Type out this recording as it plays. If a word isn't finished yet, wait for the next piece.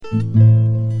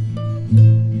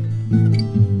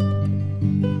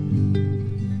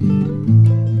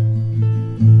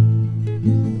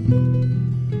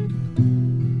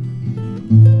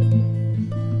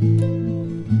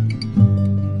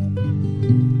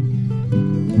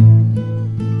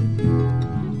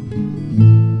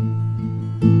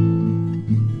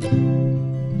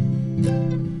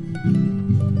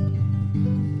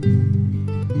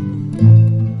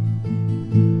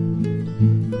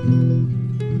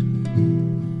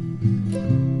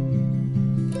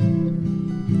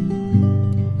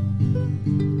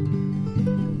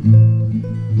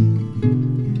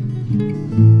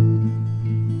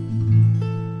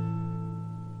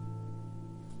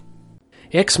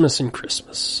Xmas and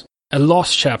Christmas, a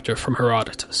lost chapter from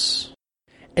Herodotus.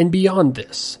 And beyond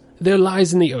this, there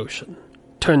lies in the ocean,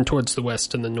 turned towards the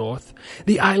west and the north,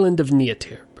 the island of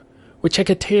Neoterb, which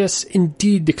Hecataeus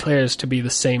indeed declares to be the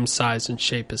same size and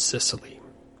shape as Sicily.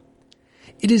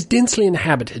 It is densely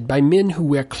inhabited by men who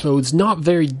wear clothes not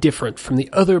very different from the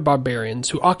other barbarians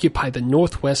who occupy the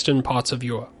northwestern parts of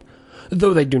Europe,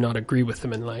 though they do not agree with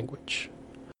them in language.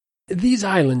 These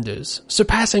islanders,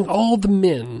 surpassing all the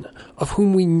men of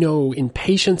whom we know in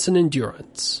patience and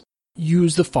endurance,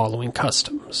 use the following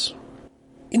customs.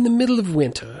 In the middle of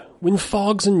winter, when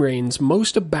fogs and rains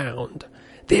most abound,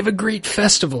 they have a great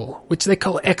festival, which they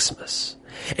call Xmas,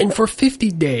 and for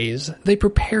 50 days they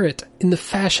prepare it in the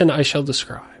fashion I shall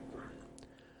describe.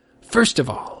 First of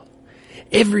all,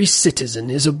 every citizen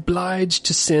is obliged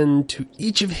to send to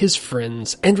each of his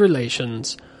friends and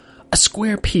relations a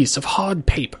square piece of hard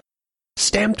paper,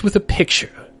 stamped with a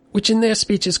picture, which in their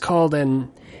speech is called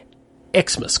an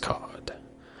Xmas card.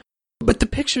 But the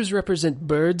pictures represent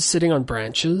birds sitting on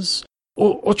branches,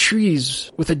 or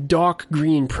trees with a dark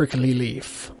green prickly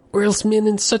leaf, or else men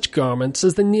in such garments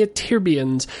as the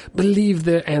Neoterbians believe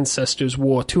their ancestors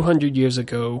wore 200 years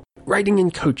ago, riding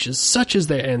in coaches such as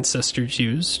their ancestors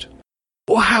used,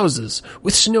 or houses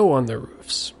with snow on their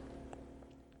roofs.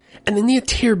 And the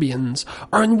Neoterbians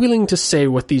are unwilling to say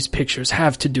what these pictures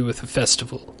have to do with the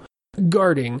festival,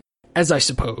 guarding, as I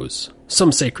suppose,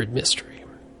 some sacred mystery.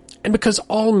 And because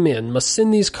all men must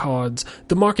send these cards,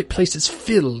 the marketplace is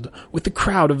filled with the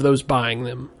crowd of those buying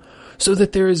them, so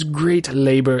that there is great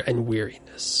labor and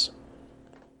weariness.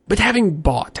 But having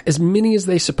bought as many as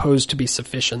they suppose to be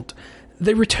sufficient,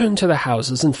 they return to the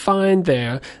houses and find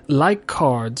there like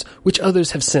cards which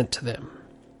others have sent to them.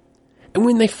 And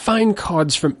when they find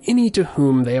cards from any to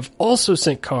whom they have also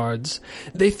sent cards,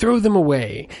 they throw them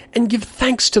away and give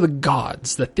thanks to the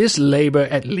gods that this labor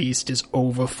at least is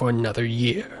over for another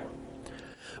year.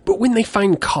 But when they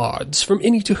find cards from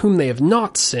any to whom they have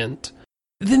not sent,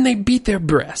 then they beat their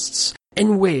breasts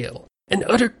and wail and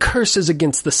utter curses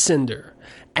against the sender,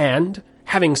 and,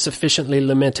 having sufficiently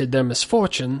lamented their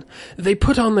misfortune, they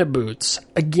put on their boots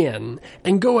again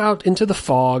and go out into the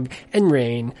fog and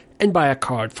rain and buy a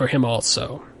card for him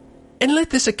also. And let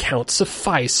this account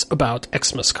suffice about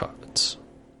Xmas cards.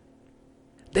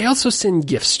 They also send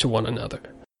gifts to one another,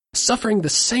 suffering the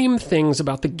same things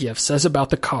about the gifts as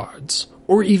about the cards,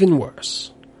 or even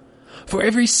worse. For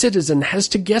every citizen has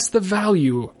to guess the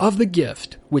value of the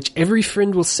gift which every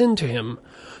friend will send to him,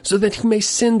 so that he may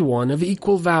send one of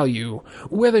equal value,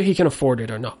 whether he can afford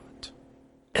it or not.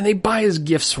 And they buy as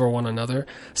gifts for one another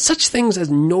such things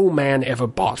as no man ever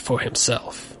bought for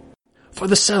himself. For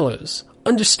the sellers,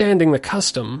 understanding the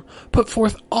custom, put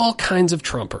forth all kinds of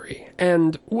trumpery,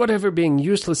 and, whatever being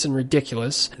useless and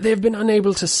ridiculous they have been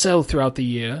unable to sell throughout the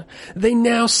year, they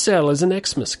now sell as an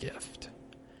Xmas gift.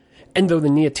 And though the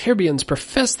Neoterbians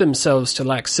profess themselves to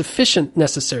lack sufficient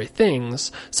necessary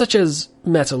things, such as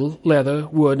metal, leather,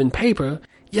 wood, and paper,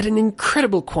 yet an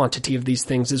incredible quantity of these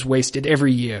things is wasted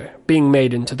every year, being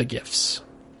made into the gifts.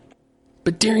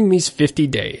 But during these 50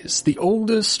 days, the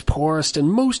oldest, poorest,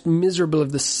 and most miserable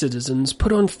of the citizens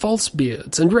put on false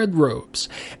beards and red robes,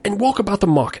 and walk about the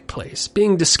marketplace,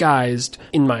 being disguised,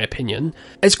 in my opinion,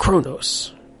 as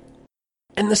Kronos.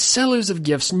 And the sellers of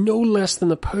gifts no less than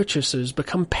the purchasers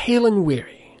become pale and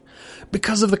weary,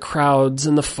 because of the crowds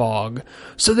and the fog,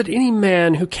 so that any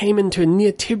man who came into a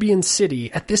Neoterbian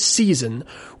city at this season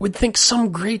would think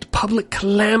some great public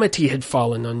calamity had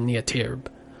fallen on Neoterb.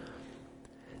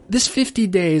 This 50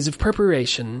 days of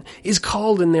preparation is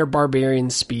called in their barbarian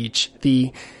speech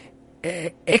the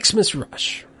Xmas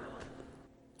Rush.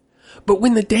 But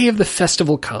when the day of the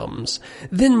festival comes,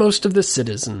 then most of the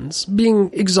citizens,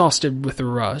 being exhausted with the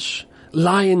rush,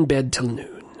 lie in bed till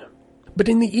noon. But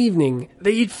in the evening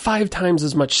they eat 5 times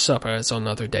as much supper as on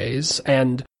other days,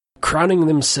 and, crowning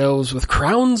themselves with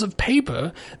crowns of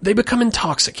paper, they become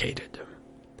intoxicated.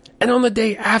 And on the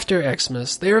day after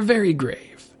Xmas they are very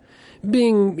grave,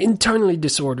 being internally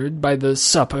disordered by the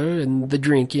supper and the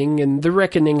drinking and the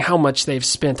reckoning how much they've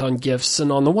spent on gifts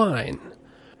and on the wine.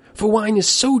 For wine is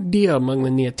so dear among the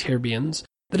Neoterbians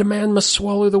that a man must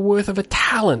swallow the worth of a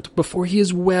talent before he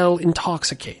is well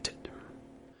intoxicated.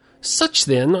 Such,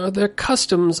 then, are their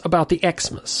customs about the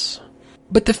Xmas.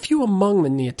 But the few among the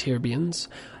Neoterbians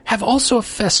have also a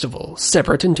festival,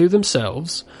 separate unto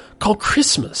themselves, called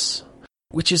Christmas,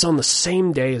 which is on the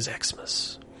same day as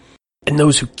Xmas. And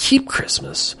those who keep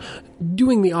Christmas,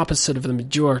 doing the opposite of the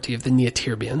majority of the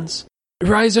Neoterbians,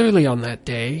 rise early on that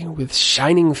day with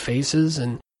shining faces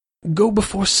and go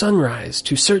before sunrise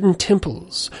to certain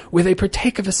temples where they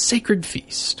partake of a sacred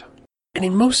feast. And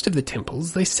in most of the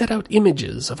temples they set out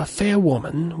images of a fair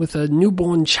woman with a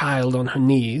newborn child on her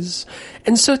knees,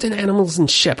 and certain animals and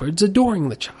shepherds adoring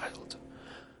the child.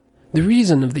 The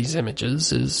reason of these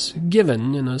images is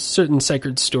given in a certain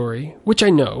sacred story, which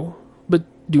I know, but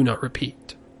do not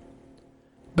repeat.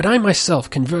 But I myself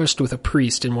conversed with a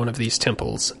priest in one of these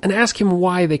temples, and asked him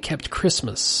why they kept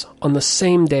Christmas on the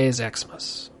same day as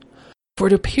Xmas, for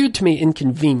it appeared to me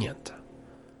inconvenient.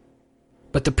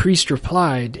 But the priest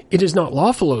replied, "It is not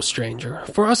lawful, O stranger,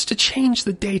 for us to change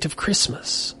the date of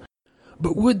Christmas,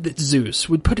 but would that Zeus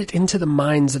would put it into the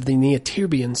minds of the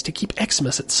Neoterbians to keep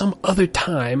Xmas at some other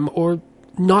time, or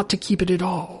not to keep it at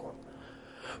all.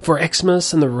 For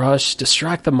Xmas and the rush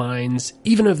distract the minds,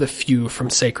 even of the few, from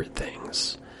sacred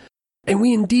things. And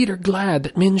we indeed are glad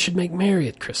that men should make merry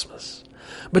at Christmas,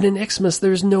 but in Xmas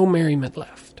there is no merriment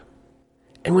left."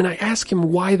 And when I asked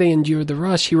him why they endured the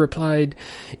rush, he replied,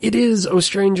 "It is, O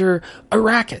stranger, a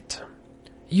racket,"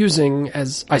 using,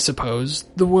 as I suppose,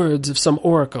 the words of some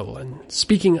oracle, and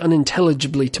speaking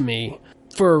unintelligibly to me,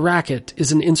 for a racket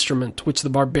is an instrument which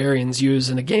the barbarians use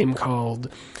in a game called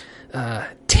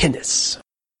tennis.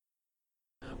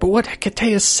 But what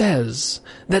Hecataeus says,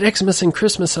 that Xmas and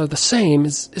Christmas are the same,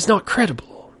 is not credible.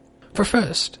 For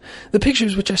first, the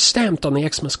pictures which are stamped on the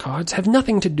Xmas cards have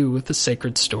nothing to do with the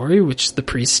sacred story which the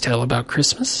priests tell about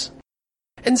Christmas.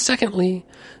 And secondly,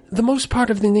 the most part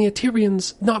of the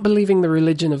Neoterbians, not believing the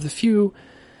religion of the few,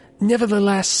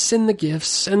 nevertheless send the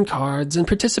gifts and cards and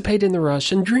participate in the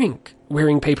rush and drink,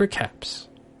 wearing paper caps.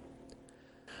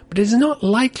 But it is not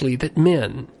likely that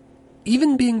men,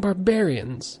 even being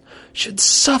barbarians, should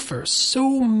suffer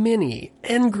so many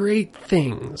and great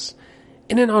things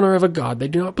in honor of a god they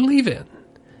do not believe in.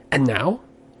 And now,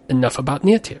 enough about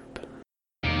Neoterb.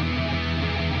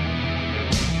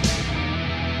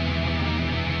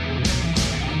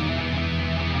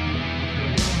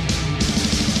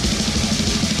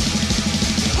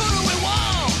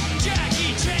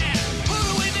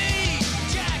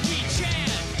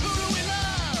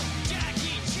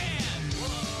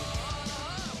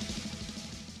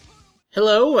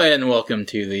 Hello, and welcome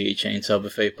to the Chainsaw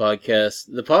Buffet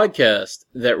Podcast, the podcast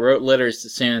that wrote letters to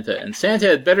Santa, and Santa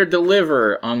had better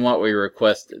deliver on what we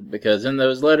requested, because in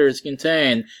those letters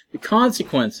contain the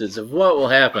consequences of what will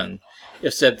happen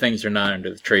if said things are not under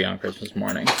the tree on Christmas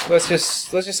morning. Let's just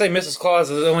say Mrs. Claus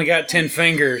has only got 10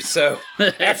 fingers, so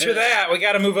after that, we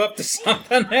gotta move up to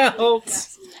something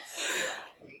else.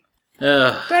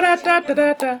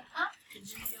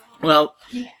 Well,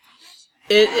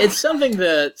 it's something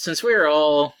that, since we are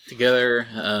all together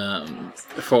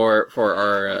for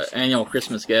our annual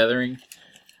Christmas gathering,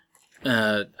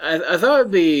 I thought it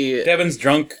would be... Devin's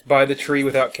drunk by the tree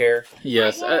without care.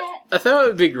 Yes, I thought it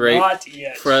would be great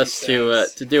for us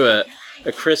to do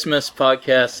a Christmas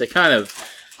podcast to kind of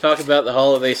talk about the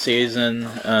holiday season,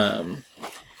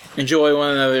 enjoy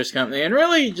one another's company, and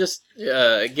really just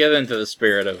get into the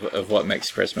spirit of what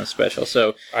makes Christmas special.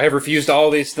 So I have refused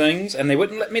all these things, and they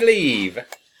wouldn't let me leave.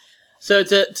 So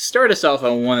to start us off, I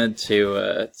wanted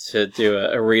to do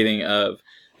a reading of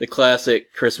the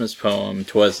classic Christmas poem,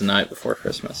 "'Twas the Night Before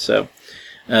Christmas." So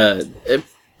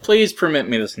please permit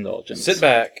me this indulgence. Sit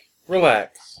back,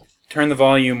 relax, turn the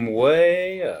volume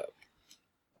way up,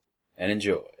 and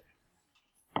enjoy.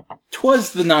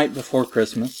 'Twas the night before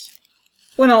Christmas,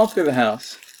 when all through the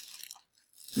house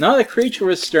not a creature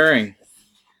was stirring,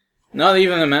 not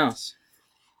even a mouse.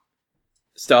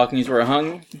 Stockings were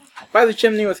hung by the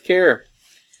chimney with care,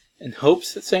 in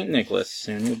hopes that St. Nicholas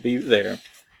soon would be there.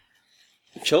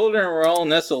 The children were all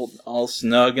nestled, all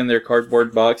snug in their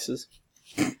cardboard boxes.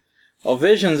 All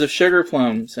visions of sugar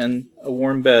plums and a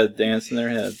warm bed danced in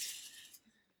their heads.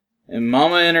 And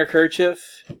Mama in her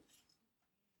kerchief,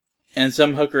 and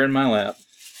some hooker in my lap,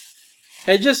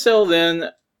 had just settled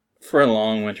in for a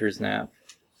long winter's nap.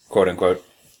 Quote unquote.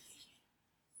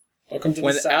 Welcome to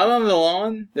When the South. out on the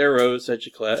lawn, there rose such a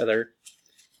clatter.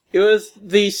 It was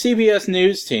the CBS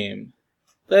News team,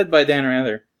 led by Dan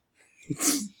Rather.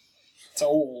 It's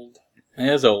old. He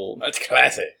is old. That's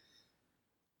classic.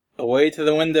 Away to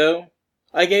the window,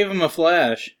 I gave him a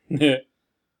flash.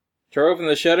 Tore open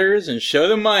the shutters and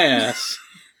showed him my ass.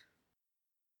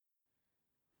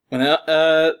 When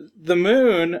the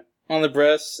moon on the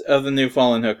breasts of the new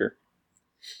fallen hooker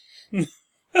gave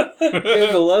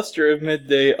the luster of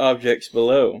midday objects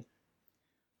below.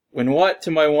 When what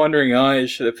to my wondering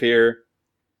eyes should appear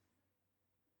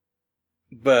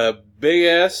but a big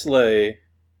ass sleigh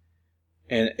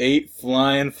and 8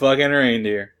 flying fucking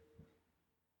reindeer.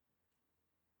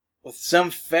 With some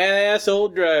fat ass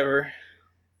old driver.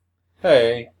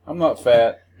 Hey, I'm not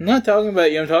fat. I'm not talking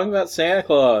about you, I'm talking about Santa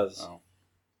Claus. Oh.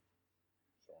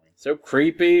 So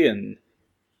creepy and,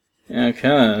 kind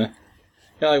of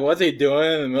like, what's he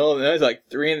doing in the middle of the night? It's like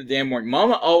 3 in the damn morning.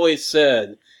 Mama always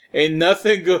said, ain't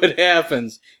nothing good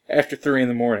happens after 3 in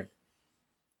the morning.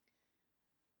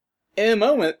 In a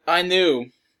moment, I knew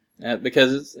that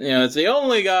because it's the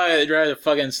only guy that drives a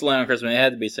fucking sleigh on Christmas. It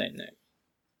had to be Saint Nick.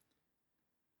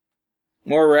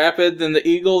 More rapid than the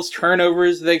eagle's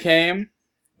turnovers they came.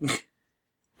 And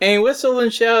he whistled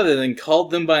and shouted and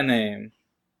called them by name.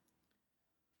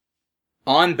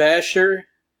 On Basher,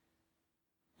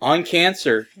 on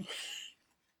Cancer,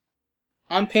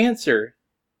 on Panther,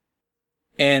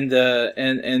 and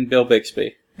Bill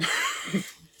Bixby,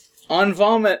 on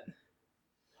Vomit,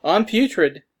 on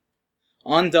Putrid,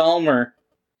 on Dahmer,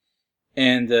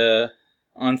 and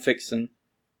on Fixin'.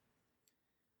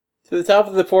 To the top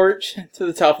of the porch, to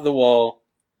the top of the wall.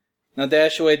 Now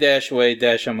dash away, dash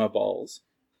on my balls.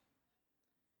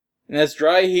 And as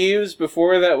dry heaves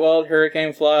before that wild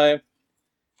hurricane fly,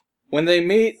 when they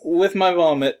meet with my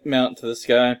vomit mount to the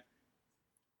sky.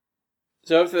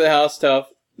 So up to the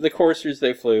housetop, the coursers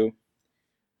they flew,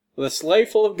 with a sleigh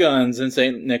full of guns and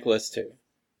St. Nicholas too.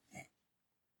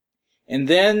 And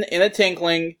then, in a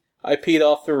tinkling, I peed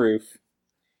off the roof.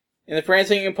 In the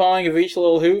prancing and pawing of each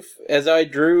little hoof, as I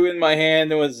drew in my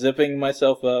hand and was zipping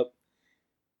myself up,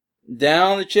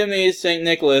 down the chimney St.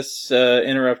 Nicholas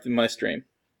interrupted my stream.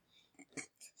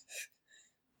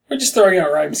 We're just throwing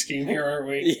out rhyme scheme here, aren't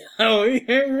we? Yeah, we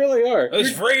really are.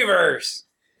 It's free verse.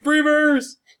 Free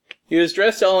verse! He was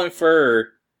dressed all in fur,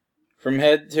 from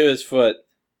head to his foot.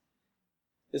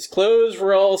 His clothes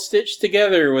were all stitched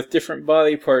together with different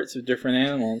body parts of different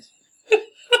animals.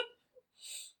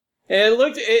 And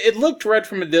it looked red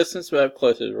from a distance, but up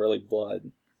close it was really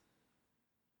blood.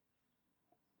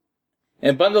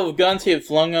 And a bundle of guns he had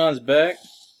flung on his back.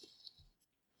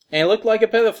 And he looked like a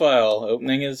pedophile,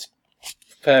 opening his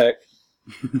pack.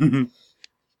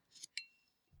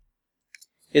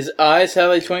 His eyes, how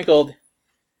they twinkled.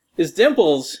 His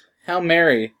dimples, how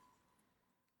merry.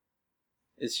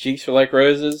 His cheeks were like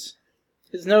roses.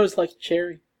 His nose like a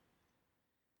cherry.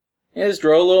 And his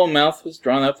droll little mouth was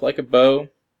drawn up like a bow.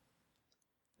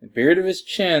 The beard of his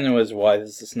chin was white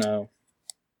as the snow.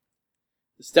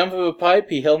 The stump of a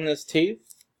pipe he held in his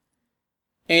teeth.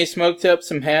 And he smoked up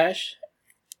some hash.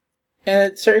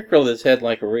 And it circled his head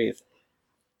like a wreath.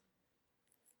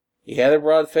 He had a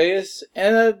broad face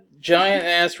and a giant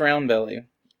ass round belly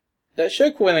that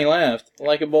shook when he laughed,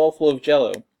 like a bowl full of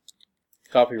jello.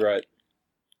 Copyright.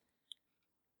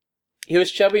 He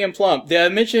was chubby and plump. Did I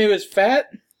mention he was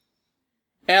fat?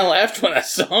 And I laughed when I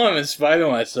saw him in spite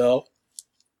of myself.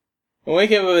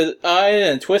 Winking of his eye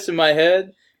and twisting my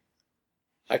head,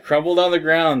 I crumbled on the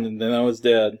ground and then I was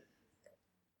dead.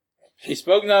 He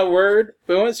spoke not a word,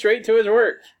 but went straight to his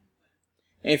work.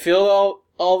 And he filled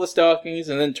all the stockings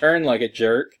and then turned like a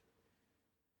jerk.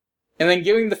 And then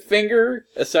giving the finger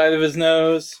a side of his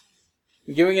nose,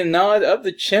 and giving a nod up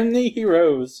the chimney, he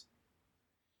rose.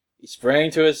 He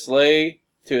sprang to his sleigh,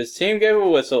 to his team gave a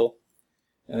whistle,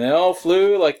 and they all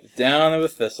flew like the down of a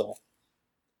thistle.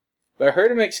 But I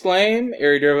heard him exclaim,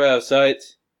 ere he drove out of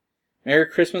sight, Merry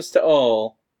Christmas to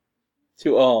all,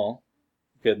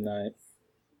 good night.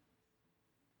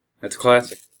 That's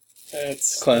classic.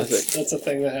 That's Classic. That's a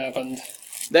thing that happened.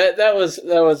 That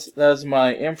was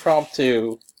my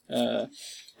impromptu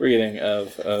reading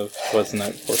of What's the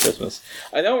Night Before Christmas.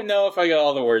 I don't know if I got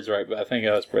all the words right, but I think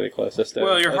I was pretty close.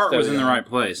 Well, your heart was in the right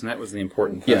place, and that was the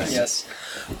important thing. Yes.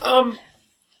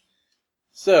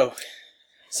 So,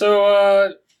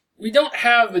 we don't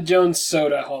have the Jones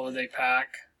Soda holiday pack.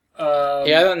 I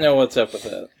don't know what's up with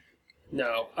that.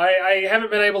 No. I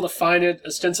haven't been able to find it.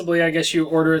 Ostensibly, I guess you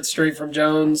order it straight from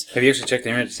Jones. Have you actually checked the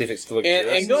internet to see if it still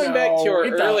exists? And going back to our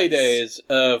early days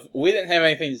of, we didn't have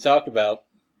anything to talk about,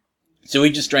 so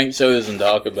we just drank sodas and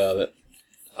talk about it.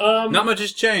 Not much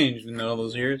has changed in all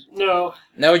those years. No.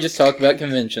 Now we just talk about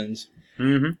conventions.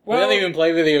 Mm-hmm. We don't even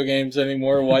play video games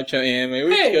anymore, watch anime.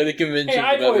 We just go to conventions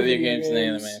about video games and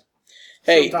anime.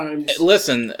 Hey, sometimes.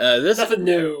 listen, Nothing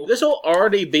new. this will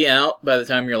already be out by the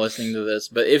time you're listening to this,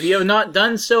 but if you have not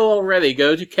done so already,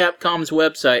 go to Capcom's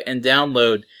website and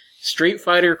download Street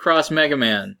Fighter Cross Mega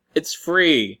Man. It's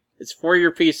free. It's for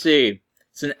your PC.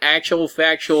 It's an actual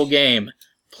factual game.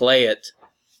 Play it.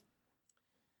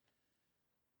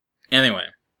 Anyway.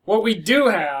 What we do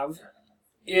have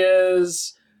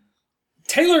is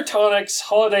Taylor Tonic's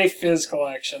Holiday Fizz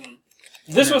Collection.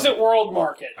 This was at World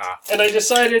Market, and I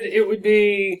decided it would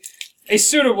be a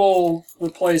suitable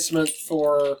replacement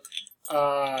for.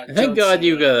 Thank God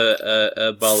you got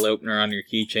a bottle opener on your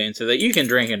keychain so that you can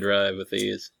drink and drive with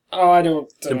these. Oh, I don't.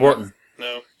 It's important.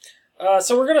 No.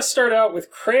 So we're gonna start out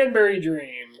with Cranberry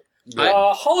Dream.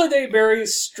 Holiday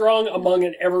berries strung among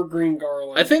an evergreen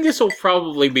garland. I think this will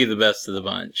probably be the best of the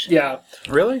bunch. Yeah.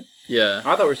 Really? Yeah.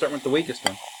 I thought we were starting with the weakest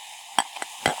one.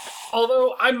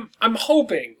 Although I'm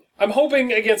hoping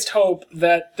against hope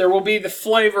that there will be the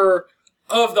flavor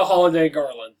of the holiday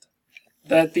garland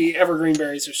that the evergreen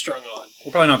berries are strung on.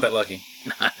 We're probably not that lucky.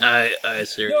 I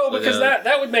seriously. No, because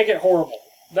that would make it horrible.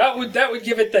 That would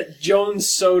give it that Jones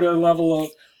Soda level of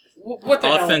what the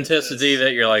authenticity hell is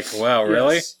that you're like, wow,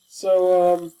 really? Yes.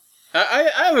 So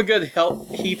I have a good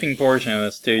heaping portion of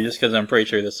this too, just because I'm pretty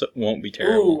sure this won't be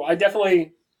terrible.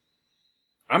 ooh,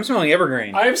 I'm smelling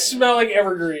evergreen. I'm smelling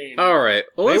evergreen. All right,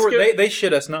 well, They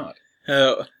shit us not.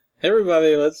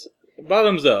 Everybody, let's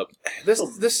bottoms up.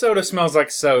 This soda smells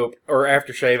like soap or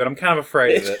aftershave, and I'm kind of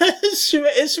afraid of it.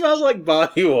 It smells like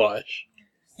body wash.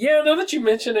 Yeah, now that you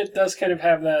mention it, does kind of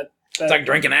have that. It's like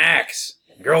drinking Axe.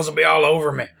 Girls will be all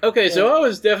over me. Okay, so I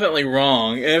was definitely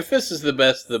wrong, and if this is the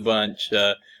best of the bunch,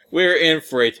 we're in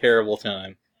for a terrible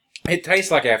time. It tastes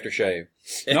like aftershave.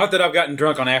 Not that I've gotten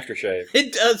drunk on aftershave.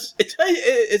 It does.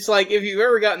 It's like if you've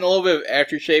ever gotten a little bit of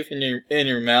aftershave in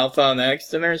your mouth on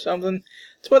accident or something.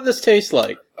 It's what this tastes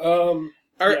like.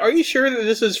 Are you sure that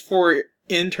this is for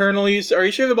internal use? Are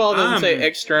you sure the bottle doesn't say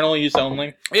external use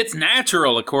only? It's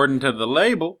natural according to the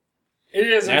label. It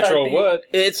is Natural in fact, what?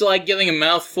 It's like getting a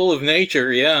mouthful of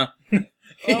nature, yeah.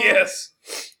 Yes.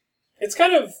 It's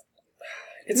kind of.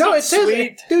 It's No, not it says sweet.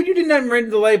 it. Dude, you didn't even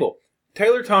read the label.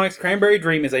 Taylor Tonic's Cranberry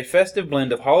Dream is a festive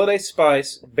blend of holiday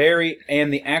spice, berry,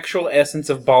 and the actual essence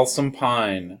of balsam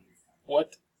pine.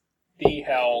 What the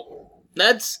hell?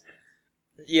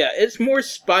 It's more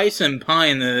spice and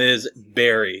pine than it is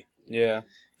berry. Yeah.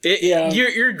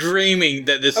 You're dreaming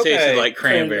that this tastes like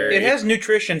cranberry. It has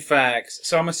nutrition facts,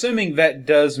 so I'm assuming that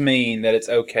does mean that it's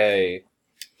okay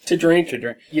To drink?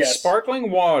 Yes. Sparkling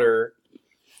water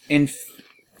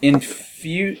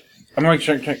infused. I'm going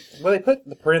to try. Well, they put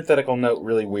the parenthetical note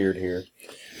really weird here.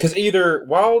 Because either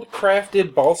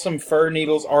wild-crafted balsam fir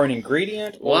needles are an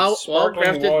ingredient, or it's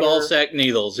Wild-crafted ballsack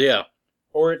needles, yeah.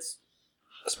 Or it's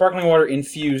sparkling water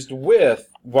infused with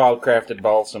wild-crafted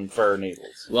balsam fir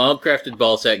needles. Wild-crafted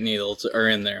ballsack needles are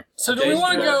in there. So do we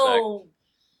want to go...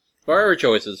 What are our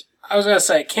choices? I was going to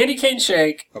say candy cane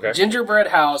shake, gingerbread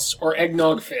house, or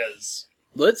eggnog fizz.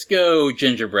 Let's go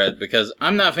gingerbread, because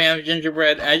I'm not a fan of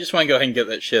gingerbread. I just want to go ahead and get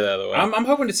that shit out of the way. I'm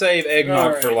hoping to save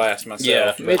eggnog for last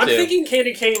myself. Yeah, me too. I'm thinking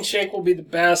candy cane shake will be the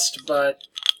best, but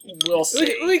we'll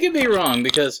see. We could be wrong,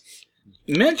 because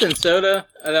mint and soda,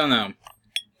 I don't know.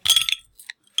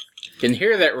 Can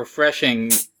hear that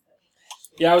refreshing...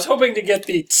 Yeah, I was hoping to get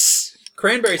the tss.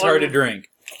 Cranberry's hard to drink.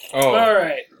 Oh, all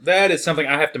right. That is something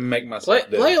I have to make myself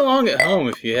do. Play along at home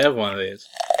if you have one of these.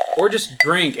 Or just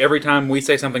drink every time we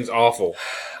say something's awful.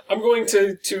 I'm going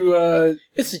to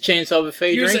it's the Chainsaw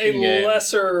Buffet use drinking a game.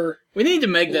 lesser... We need to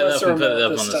make that up and put it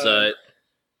up on the site.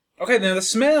 Okay, now the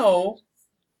smell...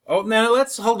 Oh, now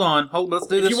hold on. Let's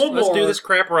do this. Let's do this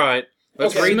crap right.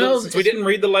 Let's read since we didn't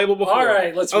read the label before. All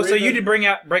right, let's read Oh, so you did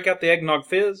break out the eggnog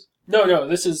fizz? No,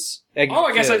 this is...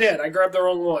 Eggnog I guess I fizz. did. I grabbed the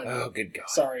wrong one. Oh, good God.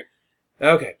 Sorry.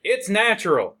 Okay, it's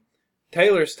natural.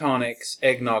 Taylor's Tonic's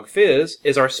Eggnog Fizz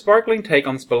is our sparkling take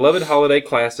on this beloved holiday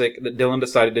classic that Dylan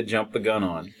decided to jump the gun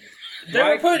on. They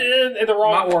were put in the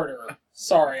wrong order.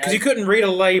 Sorry. Because you couldn't read a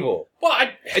label. Well,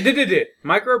 I did.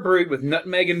 Microbrewed with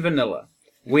nutmeg and vanilla.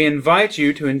 We invite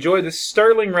you to enjoy this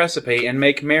sterling recipe and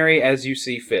make merry as you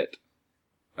see fit.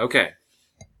 Okay.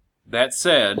 That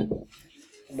said...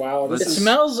 Wow, It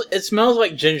smells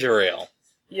like ginger ale.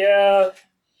 Yeah.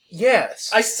 Yes.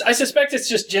 I suspect it's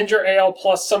just ginger ale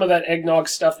plus some of that eggnog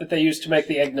stuff that they use to make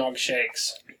the eggnog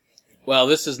shakes. Well,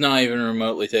 this does not even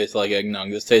remotely taste like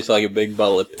eggnog. This tastes like a big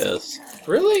bottle of piss.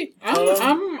 Really?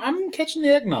 I'm catching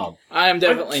the eggnog. I'm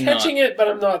definitely not. I'm catching it, but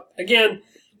I'm not. Again,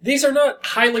 these are not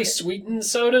highly sweetened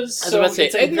sodas, I was so about to say,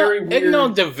 it's a very weird...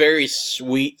 eggnog's a very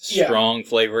sweet, strong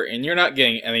flavor, and you're not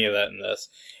getting any of that in this.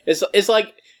 It's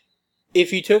like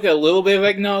if you took a little bit of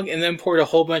eggnog and then poured a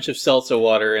whole bunch of seltzer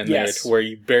water in there to where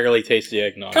you barely taste the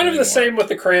eggnog. Kind of anymore. the same with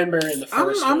the cranberry in the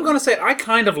first I'm one. going to say I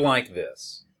kind of like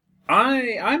this.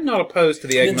 I'm not opposed to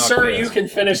the eggnog. Then, sir, piss. you can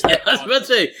finish that. I was about to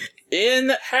say,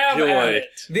 Have enjoy. at it.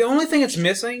 The only thing it's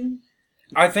missing,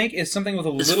 I think, is something with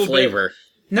a It's little flavor. bit.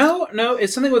 No,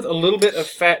 it's something with a little bit of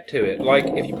fat to it. Like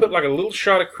if you put like a little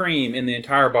shot of cream in the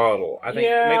entire bottle, I think.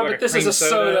 Yeah, maybe like but this is cream a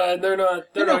soda, and they're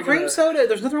not. They're No, not cream gonna- soda.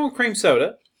 There's nothing wrong with cream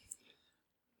soda.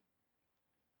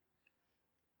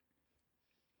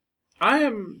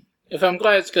 If I'm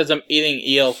glad, it's because I'm eating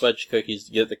EL fudge cookies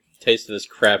to get the taste of this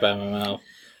crap out of my mouth.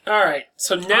 All right,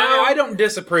 so now No, I don't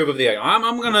disapprove of the egg.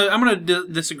 I'm gonna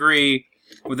disagree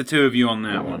with the two of you on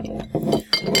that one.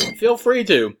 Feel free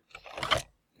to.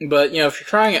 But, if you're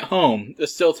trying at home,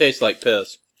 this still tastes like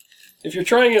piss. if you're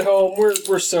trying at home,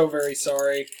 we're so very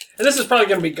sorry, and this is probably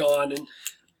going to be gone. And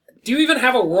do you even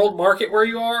have a world market where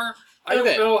you are? I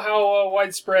Okay. don't know how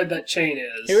widespread that chain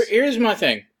is. Here's my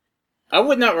thing. I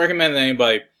would not recommend that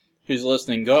anybody who's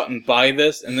listening go out and buy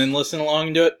this and then listen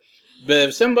along to it. But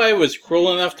if somebody was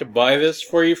cruel enough to buy this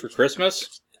for you for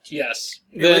Christmas, Yes.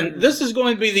 then this is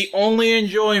going to be the only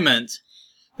enjoyment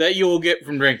that you will get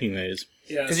from drinking these.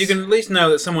 Yes. Because you can at least know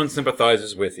that someone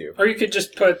sympathizes with you. Or you could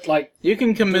just put, like, You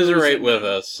can commiserate Booze with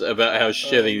us about how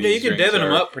shitty these Yeah, you can drinks Devin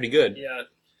them are. up pretty good. yeah.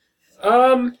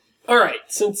 All right,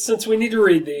 since we need to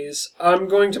read these, I'm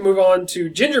going to move on to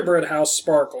Gingerbread House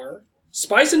Sparkler.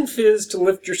 Spice and fizz to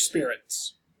lift your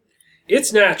spirits.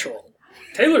 It's natural.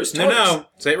 Taylor's Tonic. No,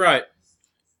 say it right.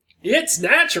 It's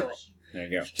natural. There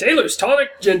you go. Taylor's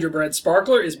Tonic Gingerbread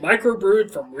Sparkler is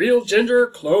microbrewed from real ginger,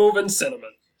 clove, and cinnamon.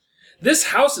 This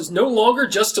house is no longer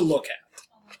just to look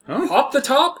at. Huh? Pop the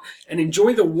top and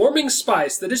enjoy the warming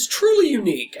spice that is truly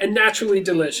unique and naturally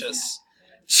delicious.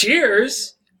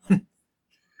 Cheers!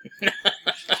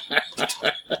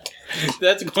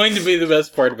 That's going to be the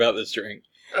best part about this drink.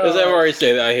 As I've already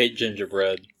said, I hate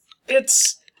gingerbread.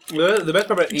 It's The best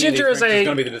part about eating ginger these is drinks is a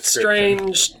going to be the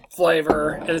description. strange flavor,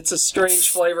 and it's a strange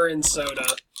flavor in soda.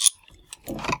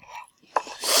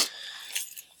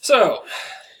 So,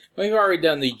 We've already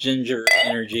done the ginger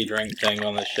energy drink thing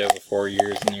on this show before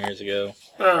years and years ago.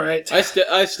 all right. I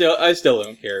still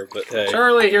don't care, but hey.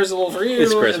 Charlie, here's a little for you,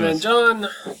 It's and then Christmas. John.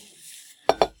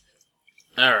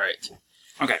 All right.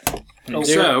 Okay. Oh,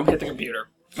 So, hit the computer.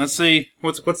 let's see.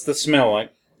 What's the smell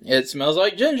like? It smells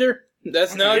like ginger.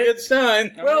 That's not a good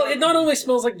sign. Well, it not only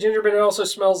smells like ginger, but it also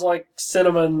smells like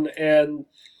cinnamon and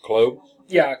Clove.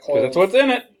 yeah, 'Cause clove. that's what's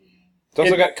in it. It's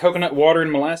also got coconut water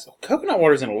and molasses. Coconut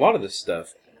water's in a lot of this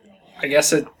stuff. I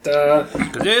guess it.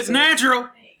 Because it's natural.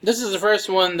 This is the first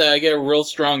one that I get a real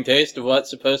strong taste of what's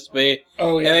supposed to be.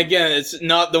 Oh yeah, And again, it's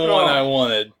not the one I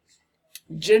wanted.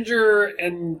 ginger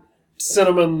and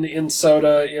cinnamon in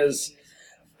soda is.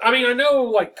 I mean, I know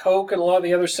like Coke and a lot of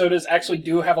the other sodas actually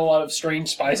do have a lot of strange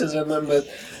spices in them that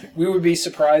we would be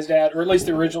surprised at, or at least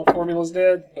the original formulas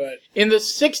did. But In the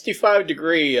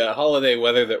 65-degree holiday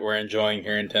weather that we're enjoying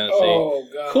here in Tennessee, oh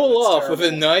god, cool that's off with a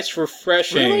terrible. nice,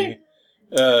 refreshing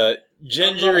I'm not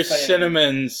ginger a fan.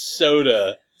 cinnamon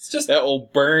soda It's just that will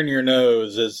burn your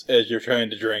nose as you're trying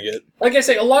to drink it. like I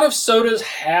say, a lot of sodas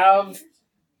have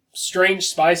strange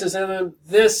spices in them.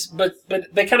 But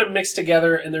they kind of mix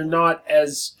together, and they're not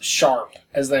as sharp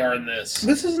as they are in this.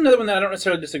 This is another one that I don't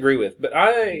necessarily disagree with, but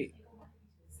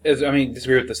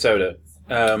disagree with the soda.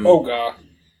 Oh god,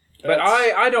 But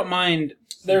I don't mind.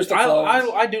 there's the cloves.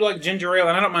 I do like ginger ale,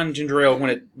 and I don't mind ginger ale when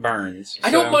it burns.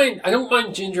 I don't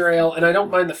mind ginger ale, and I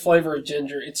don't mind the flavor of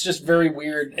ginger. It's just very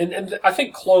weird, and I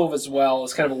think clove as well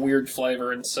is kind of a weird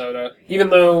flavor in soda. Even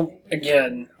though,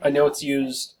 again, I know it's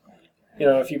used.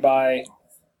 If you buy.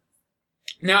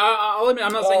 Now I'll admit,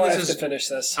 I'm not saying I this have to is. finish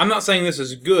this. I'm not saying this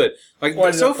is good. Like Why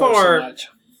did so I pour far, much?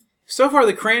 so far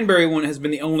the cranberry one has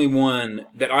been the only one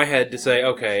that I had to say,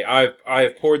 okay,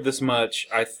 I've poured this much.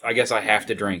 I guess I have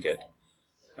to drink it.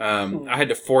 I had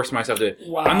to force myself to.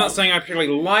 Wow. I'm not saying I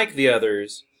particularly like the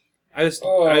others. I just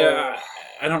Oh.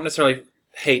 I don't necessarily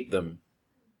hate them.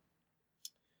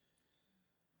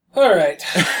 All right.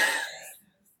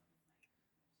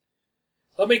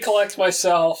 Let me collect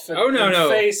myself and, no.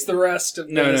 face the rest of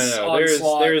No. this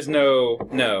onslaught. There's no.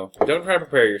 Don't try to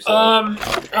prepare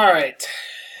yourself. All right.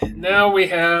 Now we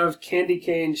have candy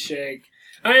cane shake.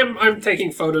 I'm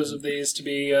taking photos of these to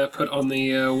be put on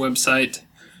the website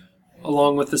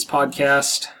along with this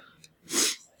podcast.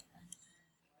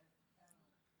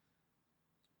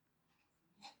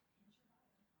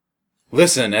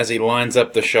 Listen as he lines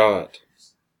up the shot.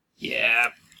 Yeah.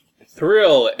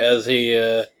 Thrill as he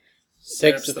takes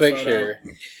Snaps the the picture.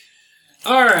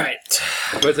 All right.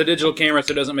 But it's a digital camera,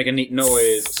 so it doesn't make a neat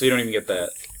noise, so you don't even get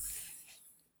that.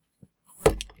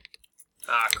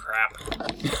 Ah, crap.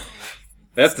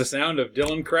 That's the sound of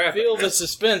Dylan crafting. Feel the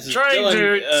suspense as Trying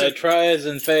Dylan to- tries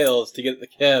and fails to get the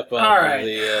cap off Alright. of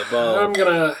the ball. I'm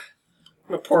gonna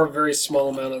pour a very small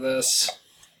amount of this.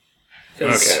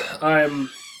 Because I'm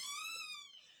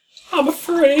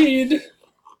afraid.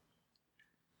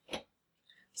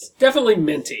 It's definitely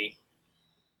minty.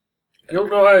 I don't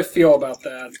know how I feel about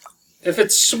that. If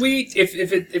it's sweet, if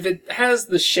it has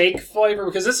the shake flavor,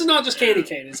 because this is not just candy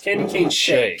cane, it's candy cane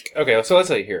shake. Okay, so let's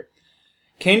say here.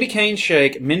 Candy cane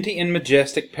shake, minty and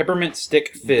majestic peppermint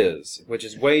stick fizz, which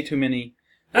is way too many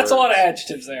That's a words. lot of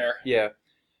adjectives there. Yeah.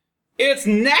 It's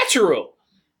natural!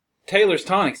 Taylor's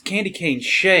Tonics Candy Cane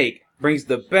Shake brings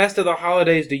the best of the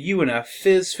holidays to you in a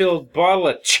fizz-filled bottle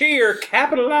of cheer,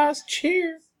 capitalized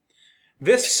cheer.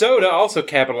 This soda, also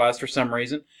capitalized for some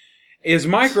reason, is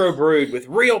microbrewed with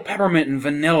real peppermint and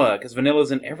vanilla, because vanilla's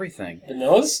in everything.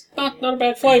 Vanilla's not a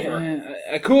bad flavor.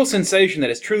 A cool sensation that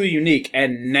is truly unique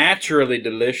and naturally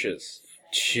delicious.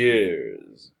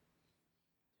 Cheers.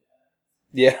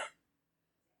 Yeah.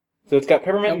 So it's got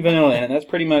peppermint and vanilla in it. That's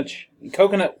pretty much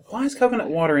coconut. Why is coconut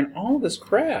water in all this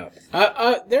crap?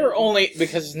 There are only,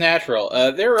 because it's natural,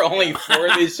 there are only 4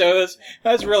 of these sodas.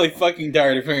 I was really fucking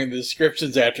tired of hearing the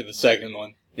descriptions after the second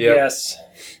one. Yep. Yes.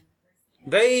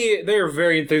 They are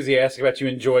very enthusiastic about you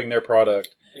enjoying their product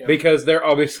Yeah. because they're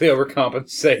obviously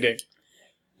overcompensating.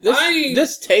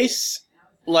 This tastes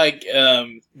like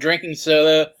drinking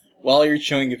soda while you're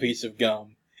chewing a piece of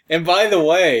gum. And by the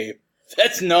way,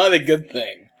 that's not a good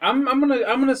thing. I'm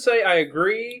gonna say I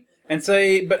agree and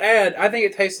say, but I think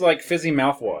it tastes like fizzy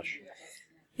mouthwash.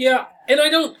 Yeah, and I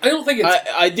don't think it's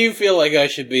I do feel like I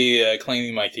should be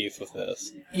cleaning my teeth with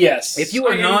this. yes. If you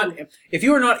are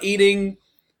not eating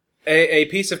a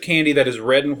piece of candy that is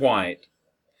red and white,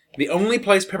 the only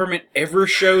place peppermint ever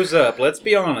shows up, let's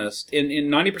be honest, in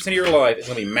 90% of your life is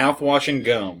going to be mouthwash and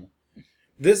gum.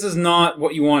 This is not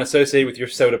what you want associated with your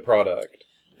soda product.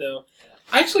 No.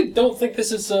 I actually don't think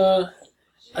this is a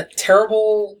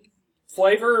terrible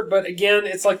flavor, but again,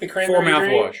 it's like the For cranberry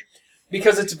mouthwash. drink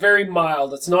because it's very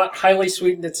mild. It's not highly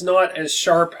sweetened. It's not as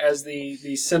sharp as the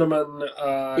cinnamon.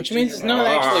 Which means it's not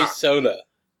actually soda.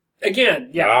 Again,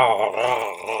 yeah.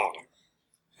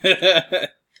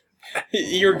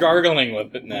 You're gargling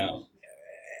with it now.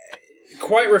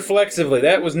 Quite reflexively,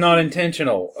 that was not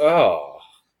intentional. Oh.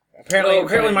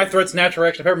 Apparently my throat's natural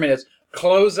reaction to peppermint is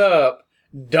close up,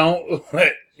 don't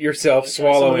let yourself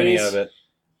swallow any of it.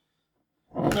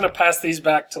 I'm going to pass these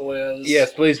back to Liz.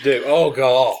 Yes, please do. Oh,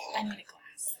 God. I need a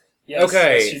glass. Yes,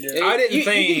 Okay. yes, you do. I didn't You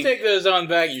think... can take those on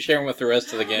back and share them with the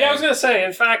rest of the gang. Yeah, I was going to say,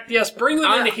 in fact, yes, bring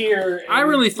them in here and I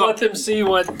really thought- let them see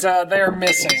what they're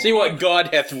missing. See what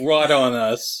God hath wrought on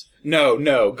us.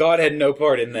 No, God had no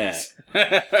part in that.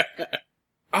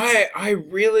 I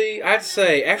have to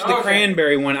say, after the Okay.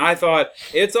 cranberry one, I thought,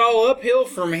 it's all uphill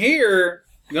from here.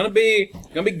 Gonna be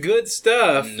good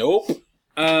stuff. Nope.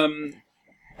 And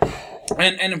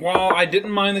while I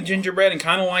didn't mind the gingerbread and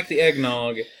kind of like the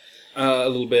eggnog a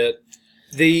little bit,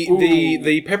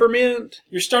 the peppermint,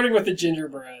 You're starting with the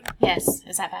gingerbread. Yes,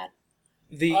 is that bad?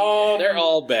 They're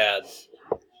all bad.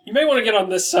 You may want to get on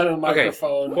this side of the okay.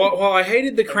 microphone. While I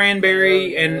hated the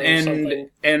cranberry or something.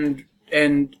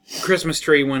 and Christmas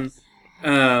tree one, It's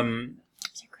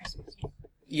your Christmas.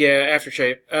 yeah,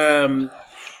 aftershave.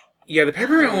 Yeah, the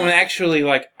peppermint one actually,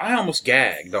 I almost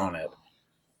gagged on it.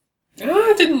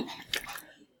 I didn't.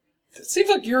 It seems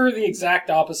like you're the exact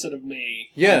opposite of me.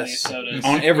 Yes, on these sodas.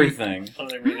 on everything.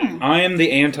 On everything. I am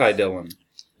the anti-Dylan.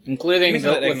 Including Give me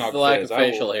some of that with eggnog the lack fizz. of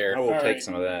facial hair. I will All take right.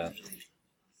 some of that.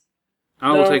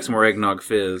 I will take some more eggnog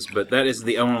fizz, but that is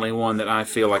the only one that I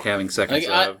feel like having seconds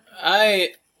of. I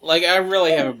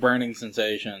really have a burning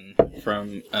sensation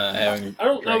from having. I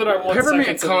don't know that I want Peppermint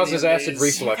seconds of causes any of acid these.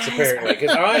 reflux, Guys, apparently,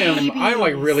 because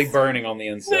I'm really burning on the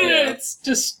inside. Yeah, it's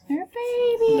just They're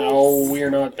babies. no. We're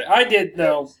not. I did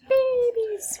no.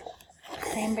 Babies.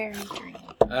 Cranberry drink.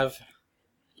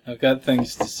 I've got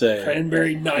things to say.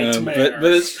 Cranberry nightmare.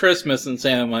 But it's Christmas and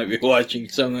Santa might be watching,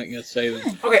 so I'm not going to say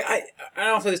that. Okay,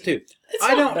 I'll say this too. It's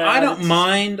I not don't I bad. don't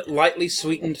mind lightly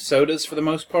sweetened sodas for the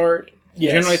most part.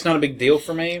 Yes. Generally, it's not a big deal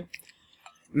for me.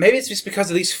 Maybe it's just because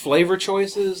of these flavor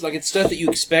choices. Like, it's stuff that you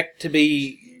expect to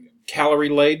be calorie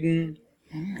laden.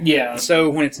 Yeah. So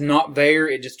when it's not there,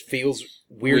 it just feels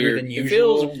weirder than It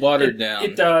usual. feels watered down.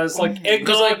 It does. Like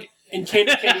eggnog in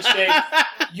candy cane shake,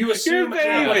 you assume it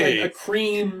has baby. like a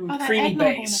creamy Oh, that creamy eggnog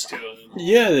base to one. it.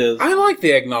 Yeah, it is. I like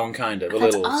the eggnog kind of, a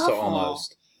That's little, so awful.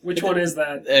 almost. Which one is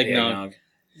that? The Eggnog.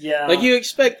 Yeah. Like you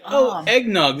expect, Um,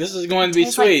 eggnog, this is going to be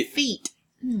Tastes like sweet. feet.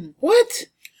 What?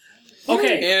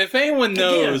 Okay, And if anyone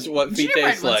knows what feet Gingerbread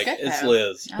tastes one's like, good, it's though.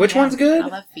 Liz. Oh, Which yeah. one's good? I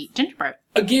love feet. Gingerbread.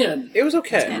 again, It was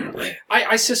okay.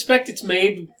 I suspect it's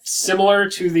made similar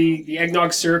to the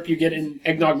eggnog syrup you get in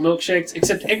eggnog milkshakes,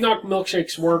 except eggnog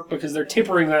milkshakes work because they're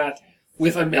tempering that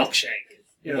with a milkshake.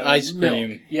 You know, Ice milk.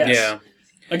 cream. Yes. Yeah.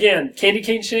 Again, candy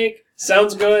cane shake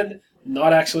sounds good,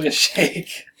 not actually a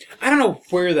shake. I don't know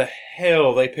where the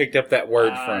hell they picked up that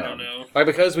word from. I don't know. Like,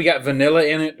 because we got vanilla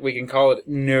in it, we can call it...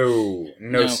 No,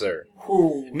 No. sir.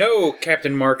 Ooh. No,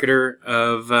 Captain Marketer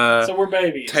of So we're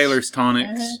babies. Taylor's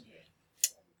Tonics.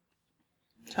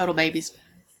 Mhm. Total babies.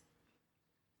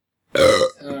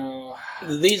 Oh,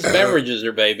 These beverages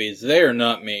are babies. They are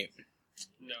not meat.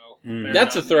 no. Mm. They're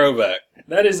That's a not. throwback.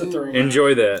 That is a throwback.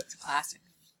 Enjoy that. It's a classic.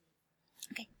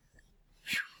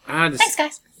 I just, Thanks,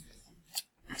 guys.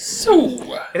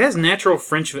 So, it has natural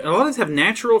French... A lot of these have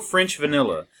natural French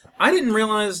vanilla. I didn't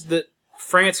realize that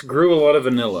France grew a lot of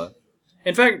vanilla.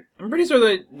 In fact, I'm pretty sure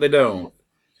they don't.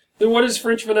 then what is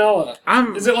French vanilla?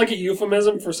 I'm... Is it like a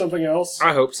euphemism for something else?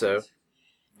 I hope so.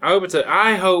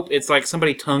 I hope it's like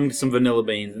somebody tongued some vanilla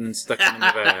beans and then stuck them in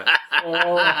the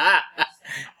vat.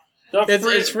 Not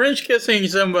It's French kissing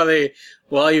somebody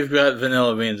while you've got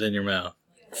vanilla beans in your mouth.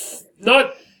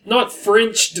 not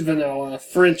Frenched vanilla.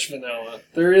 French vanilla.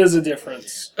 There is a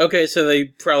difference. Okay, so they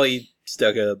probably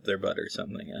stuck it up their butt or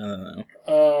something. I don't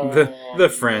know. The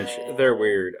French, they're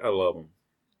weird. I love them.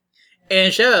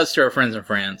 And shout outs to our friends in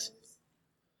France.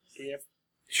 If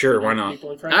Sure, why not?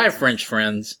 people in France- I have French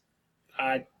friends.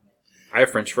 I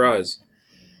have French fries.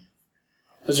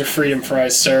 Those are freedom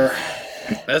fries, sir.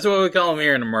 That's what we call them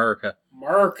here in America.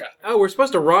 America. Oh, we're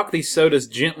supposed to rock these sodas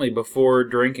gently before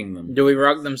drinking them. Do we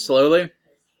rock them slowly?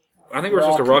 I think we're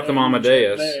supposed to rock them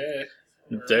Amadeus.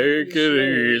 Take it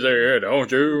easy,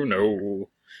 don't you know?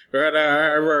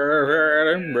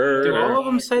 Do all of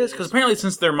them say this? Because apparently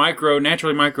since they're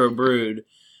naturally micro brewed,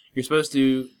 you're supposed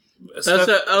to...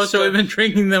 So we've been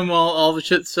drinking them all the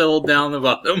shit settled down the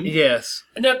bottom. Yes.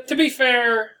 Now, to be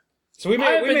fair, So we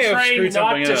I've may been have screwed trained not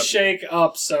something to up. shake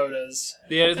up sodas.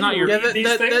 Yeah, it's not your... Yeah, that-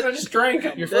 These things, I just drank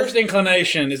them. Your first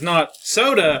inclination is not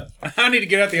soda. I need to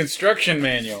get out the instruction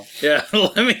manual. Yeah,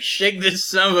 let me shake this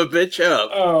son of a bitch up.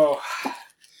 Oh,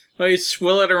 Let me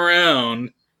swill it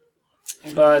around.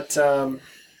 but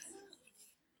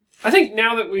I think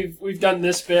now that we've done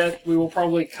this bit, we will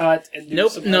probably cut and do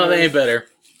Nope, some no, other- they ain't better.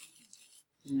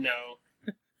 No.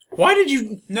 Why did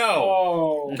you... No.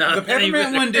 Oh. Not The any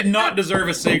peppermint better. one did not deserve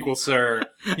a sequel, sir.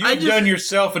 You've I just- done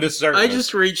yourself a disservice. I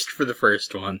just reached for the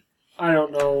first one. I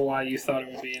don't know why you thought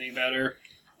it would be any better.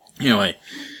 Anyway,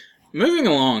 moving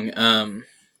along.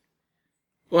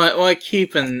 Well, I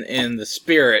keep in the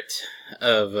spirit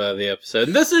of the episode.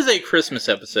 This is a Christmas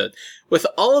episode. With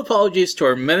all apologies to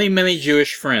our many, many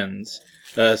Jewish friends,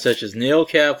 such as Neil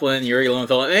Kaplan, Yuri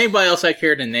Lowenthal, and anybody else I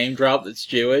care to name drop that's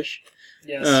Jewish.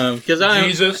 Yes. Because I'm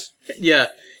Jesus. yeah,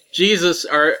 Jesus,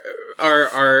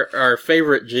 our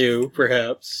favorite Jew,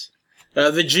 perhaps,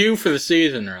 the Jew for the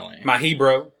season, really. My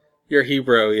Hebrew. Your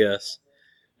Hebrew, yes.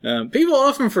 People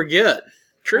often forget.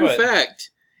 True What? fact.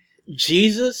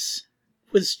 Jesus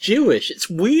was Jewish. It's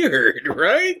weird,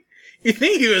 right? You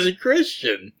think he was a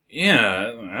Christian.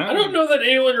 Yeah. I don't know that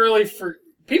anyone really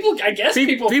people. I guess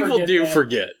people forget do that.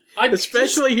 forget, I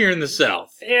especially here in the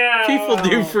South. just, yeah. People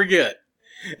do forget.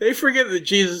 They forget that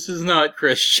Jesus is not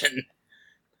Christian.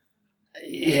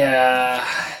 Yeah.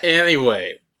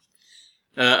 Anyway,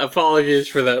 apologies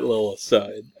for that little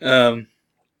aside.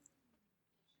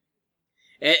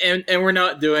 And we're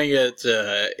not doing it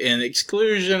in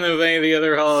exclusion of any of the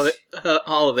other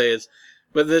holidays,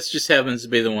 but this just happens to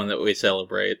be the one that we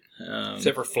celebrate.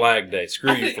 Except for Flag Day.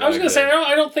 Screw you, Flag I was going to say, Day.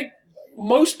 I don't think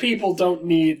most people don't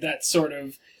need that sort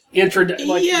of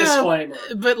disclaimer.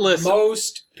 But listen,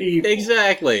 Most people.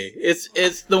 exactly.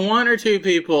 It's the one or two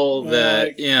people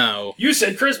that Like- You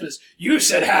said Christmas. You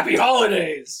said Happy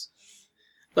Holidays.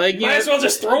 like you Might know, as well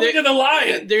just throw me to the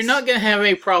lions. They're not going to have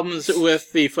any problems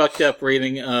with the fucked up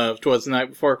reading of "Twas the Night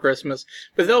Before Christmas,"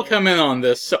 but they'll come in on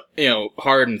this,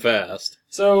 hard and fast.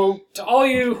 So, to all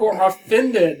you who are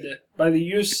offended by the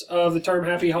use of the term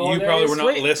Happy You Holidays, probably were not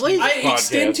Wait, listening to I this podcast.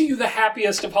 extend to you the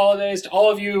happiest of holidays. To all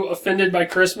of you offended by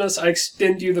Christmas, I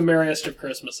extend to you the merriest of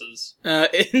Christmases.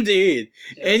 Indeed.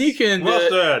 And you can Well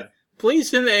said. please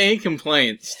send any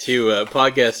complaints to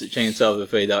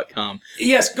podcast@chainsawbuffet.com.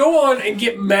 Yes, go on and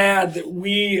get mad that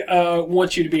we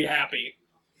want you to be happy.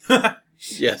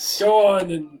 Yes. Go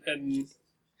on and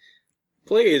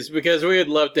Please, because we would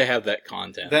love to have that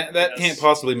content. That Yes. can't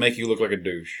possibly make you look like a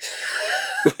douche.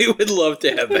 We would love to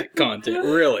have that content,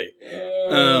 really.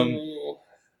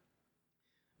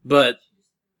 But,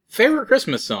 favorite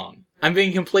Christmas song? I'm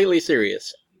being completely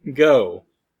serious. Go.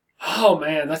 Oh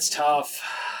man, that's tough.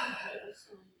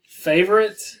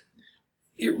 Favorite?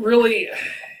 It really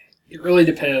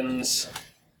depends.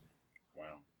 Wow.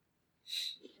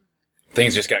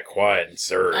 Things just got quiet and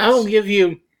serious. I'll give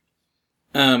you,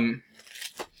 I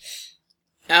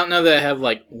don't know that I have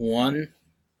like one.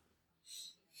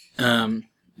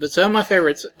 But some of my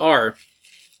favorites are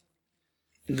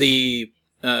the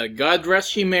God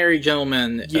Rest Ye Merry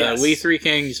Gentlemen, Yes. We Three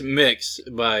Kings mix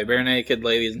by Bare Naked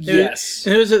Ladies. Yes.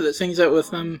 And who is it that sings that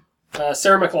with them?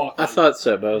 Sarah McLachlan. I thought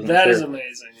so, but I wasn't That sure. is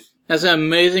amazing. That's an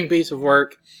amazing piece of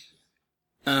work.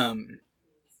 And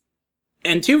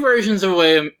two versions of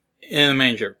Away in a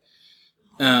Manger.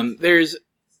 There's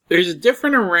a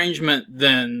different arrangement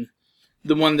than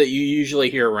the one that you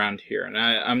usually hear around here, and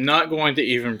I'm not going to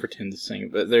even pretend to sing,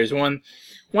 but there's one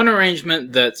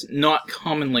arrangement that's not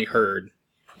commonly heard,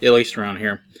 at least around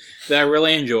here, that I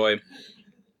really enjoy.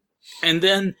 And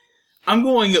then I'm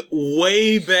going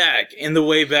way back in the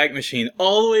Wayback Machine,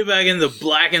 all the way back into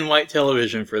black and white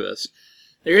television for this.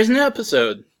 There's an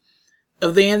episode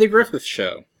of The Andy Griffith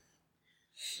Show.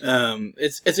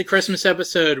 It's a Christmas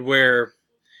episode where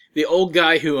the old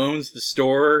guy who owns the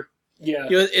store, Yeah.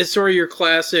 it's sort of your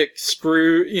classic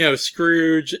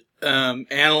Scrooge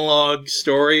analog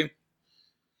story.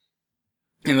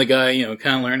 And the guy,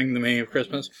 kind of learning the meaning of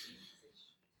Christmas.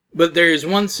 But there's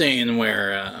one scene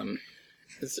where,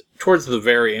 it's towards the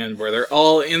very end, where they're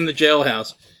all in the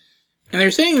jailhouse. And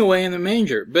they're singing Away in the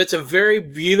Manger. But it's a very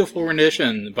beautiful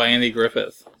rendition by Andy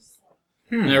Griffith.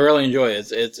 And I really enjoy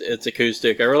it. It's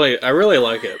acoustic. I really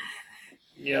like it.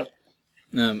 Yep.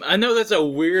 I know that's a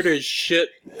weird as shit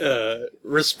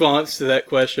response to that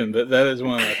question, but that is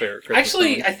one of my favorite Christmas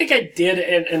Actually, songs. I think I did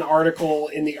an article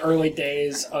in the early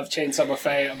days of Chainsaw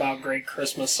Buffet about great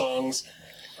Christmas songs.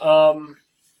 And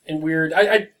weird.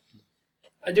 I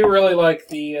do really like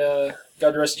the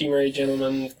God Rest Ye Merry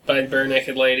Gentlemen by Bare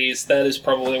Naked Ladies. That is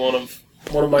probably one of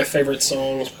my favorite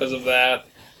songs because of that.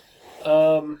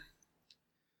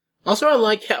 Also, I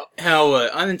like how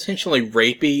unintentionally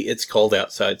rapey It's Cold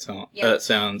Outside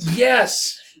sounds.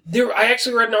 Yes. I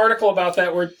actually read an article about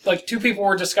that where like two people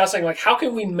were discussing like how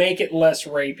can we make it less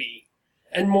rapey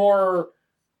and more,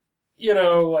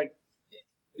 like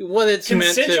What it's meant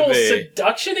to consensual be.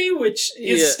 seduction-y, which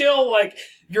is Yeah. still like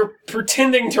you're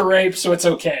pretending to rape, so it's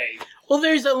okay. Well,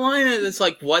 there's a line that's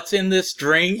like, "What's in this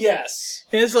drink?" Yes.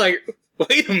 And it's like,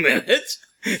 wait a minute,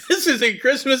 this isn't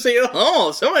Christmassy at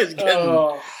all. Somebody's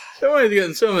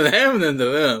getting something happening to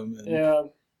them. Yeah.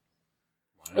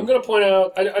 I'm going to point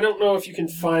out, I don't know if you can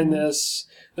find this.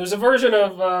 There's a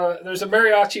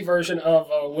mariachi version of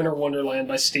Winter Wonderland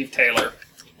by Steve Taylor.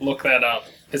 Look that up.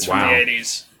 It's from Wow. the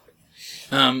 80s.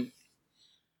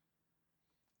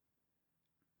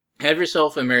 Have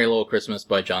Yourself a Merry Little Christmas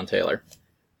by John Taylor.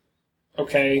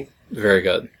 Okay. Very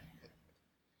good.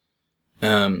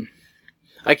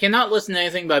 I cannot listen to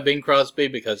anything by Bing Crosby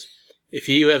because if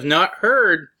you have not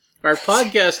heard our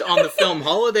podcast on the film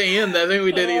Holiday Inn, that I think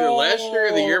we did either last year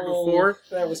or the year before,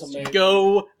 That was amazing.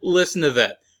 go listen to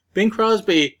that. Bing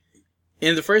Crosby,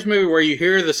 in the first movie where you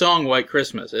hear the song White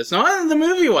Christmas, it's not in the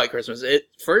movie White Christmas. It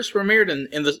first premiered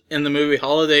in the movie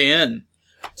Holiday Inn.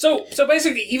 So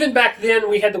basically, even back then,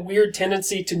 we had the weird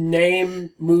tendency to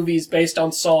name movies based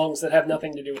on songs that have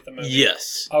nothing to do with the movie.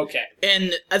 Yes. Okay.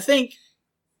 And I think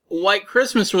White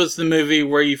Christmas was the movie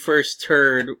where you first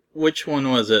heard, which one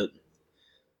was it?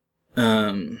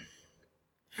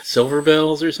 Silver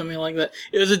Bells or something like that.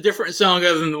 It was a different song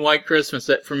other than the White Christmas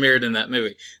that premiered in that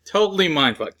movie. Totally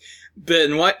mindfuck. But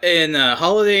in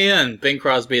Holiday Inn, Bing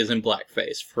Crosby is in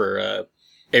blackface for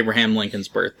Abraham Lincoln's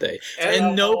birthday.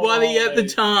 And nobody at the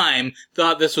time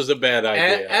thought this was a bad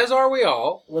idea. As are we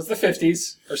all. It was the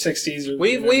 50s or 60s? Or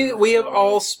We have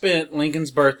all spent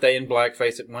Lincoln's birthday in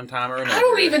blackface at one time or another. I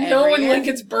don't even know when Every year.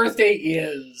 Lincoln's birthday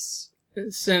is.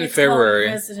 It's in It's February.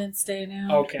 called President's Day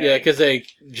now. Okay. Yeah, because they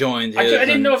joined his I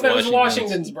didn't know if that was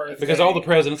Washington's. Washington's birthday. Because all the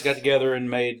presidents got together and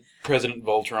made President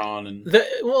Voltron and They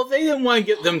didn't want to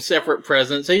get them separate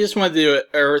presents. They just wanted to do it,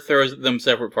 or throw them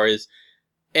separate parties.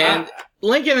 And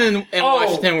Lincoln and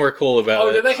Washington were cool about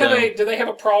it. Do they have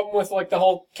a problem with like the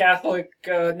whole Catholic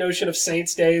notion of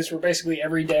saints' days, where basically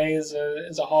every day is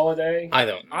a holiday? I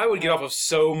don't know. I would get off of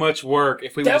so much work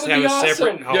if we That would just would have be a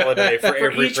separate awesome. holiday for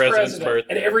every each president's president,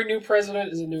 birthday. and every new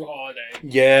president is a new holiday.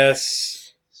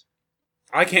 Yes.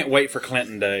 I can't wait for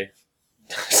Clinton Day.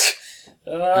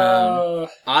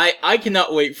 I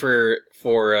cannot wait for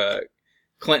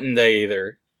Clinton Day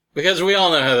either, because we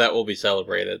all know how that will be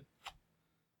celebrated.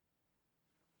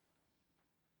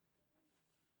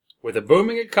 With a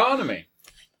booming economy.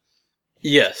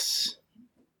 Yes.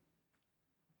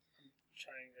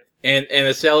 and a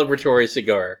celebratory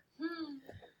cigar.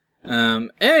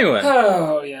 Anyway,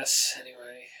 Oh, yes. Anyway.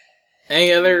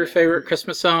 any other favorite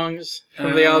Christmas songs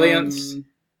from the audience?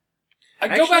 I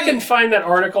go back Actually- and find that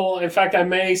article. In fact, I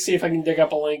may see if I can dig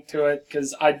up a link to it,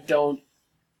 because I don't...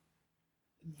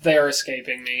 They're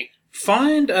escaping me.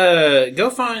 Go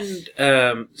find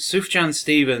Sufjan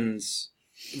Stevens'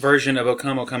 version of O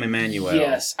Come Emmanuel.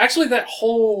 Yes. Actually, that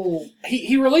whole...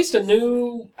 He released a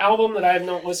new album that I have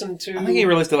not listened to. I think he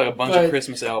released like a bunch But- of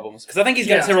Christmas albums because I think he's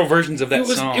got Yeah. several versions of that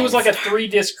song. It was like a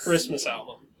 3-disc Christmas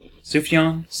album.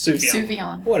 Sufjan. Sufjan.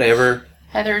 Sufjan. Whatever.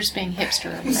 Heather's being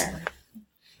hipster over there.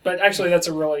 But actually, that's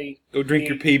a really... Go drink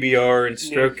your PBR and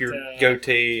stroke your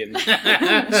goatee and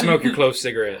smoke your clove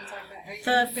cigarette.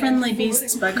 The Friendly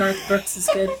Beasts by Garth Brooks is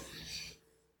good.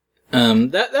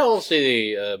 That whole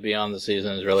CD, Beyond the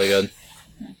Season, is really good.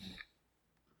 I'm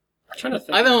trying to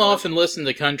think. I don't often listen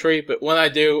to country, but when I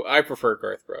do, I prefer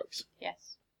Garth Brooks.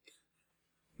 Yes.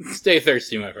 Stay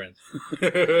thirsty, my friends.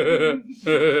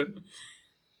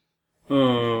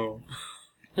 Oh.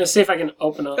 Let's see if I can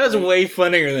open up... That's way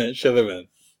funnier than it should have been.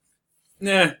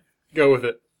 Nah, go with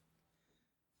it.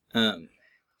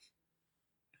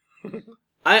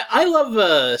 I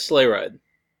love Sleigh Ride,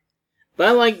 but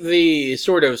I like the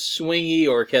sort of swingy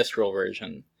orchestral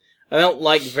version. I don't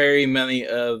like very many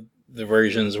of the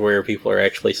versions where people are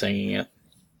actually singing it.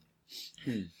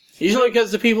 Usually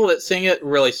because the people that sing it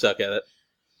really suck at it.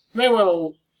 May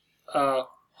want to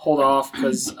hold off,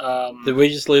 because... Did we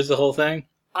just lose the whole thing?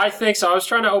 I think so. I was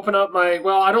trying to open up my...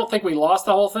 Well, I don't think we lost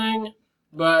the whole thing,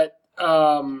 but...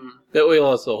 That we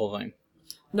lost the whole thing.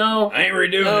 No. I ain't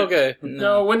redoing Oh, it. okay.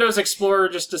 No, Windows Explorer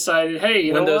just decided, hey,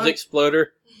 you know Windows what?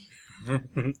 Exploder.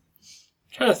 I'm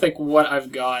trying to think what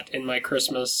I've got in my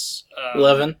Christmas...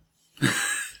 11.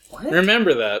 What?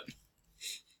 Remember that.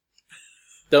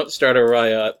 Don't start a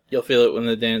riot. You'll feel it when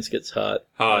the dance gets hot.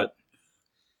 Hot.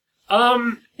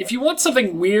 If you want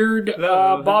something weird,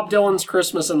 Bob Dylan's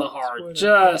Christmas in the Heart.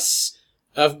 Just...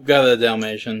 I've got a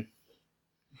Dalmatian.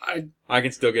 I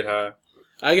can still get high.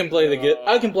 I can play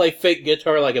I can play fake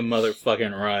guitar like a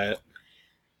motherfucking riot.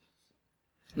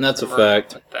 And that's a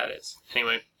fact. What that is.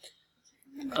 Anyway.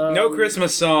 No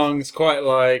Christmas songs quite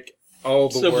like all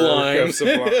the Sublime. work of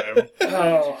Sublime.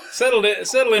 Oh.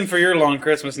 Settle in for your long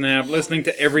Christmas nap, listening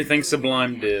to everything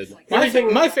Sublime did.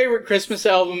 My favorite Christmas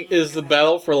album is The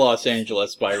Battle for Los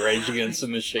Angeles by Rage Against the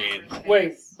Machine.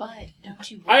 Wait, But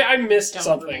don't you... I missed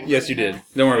something. Yes, you did.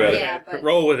 Don't worry about Yeah, it. but-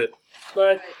 Roll with it.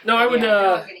 But, no, I would,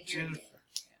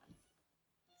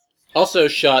 Also,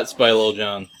 Shots by Lil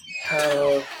Jon.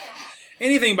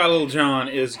 Anything by Lil Jon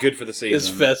is good for the season. It's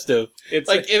festive. It's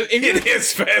Like, if you it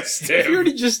is festive. if you were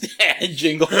to just add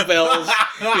jingle bells,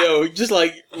 just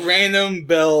like random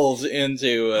bells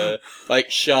into,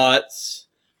 like Shots,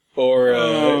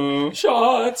 or,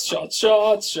 Shots, shots,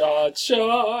 shots, shots,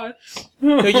 shots.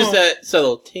 just that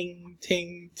subtle ting,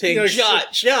 ting, ting, Yeah,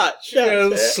 shot.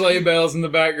 sleigh bells in the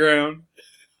background.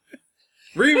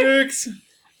 Remix.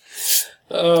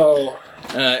 Oh.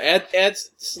 Add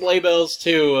sleigh bells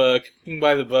to Cooking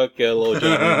by the Book, Lil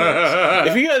Jon remix.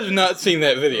 If you guys have not seen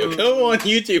that video, go on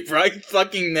YouTube right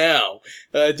fucking now.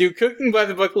 Do Cooking by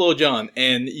the Book, Lil Jon,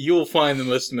 and you will find the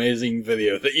most amazing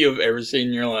video that you have ever seen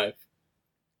in your life.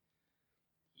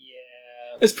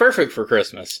 Yeah. It's perfect for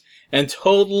Christmas, and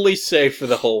totally safe for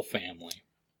the whole family.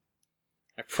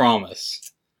 I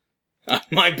promise. I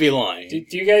might be lying.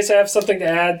 Do you guys have something to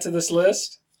add to this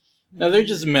list? No, they're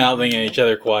just mouthing at each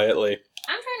other quietly.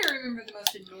 I'm trying to remember the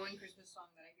most annoying Christmas song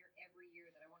that I hear every year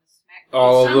that I want to smack.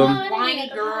 All of them. Some whiny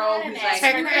girl who's like,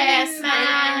 For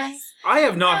Christmas. I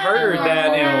have not heard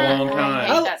that in a long I time.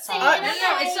 hate that song.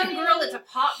 No, it's some girl that's a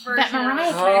pop version. That Mariah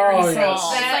of Carey Oh, song.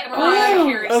 yes. That's like a Mariah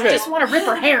Carey okay. I just want to rip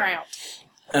her hair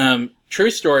out.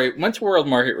 True story. Went to World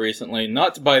Market recently,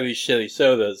 not to buy these shitty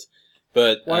sodas,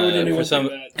 but Why would anyone for do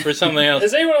that? for something else.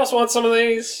 Does anyone else want some of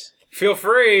these? Feel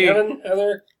free. Evan,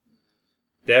 Heather?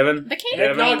 Devin. The candy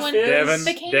Devin. cane one. Devin.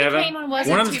 The candy Devin. cane one wasn't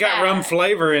One of them's too got bad. rum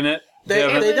flavor in it. They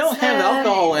Devin. don't was, have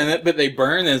alcohol in it, but they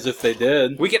burn as if they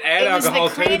did. We could add It was alcohol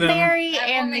the to them. cranberry That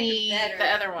and will make it better. the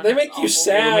other one. They was make you awful.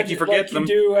 sad It'll make you forget like them. you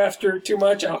do after too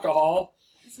much alcohol.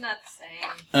 It's not the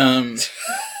same.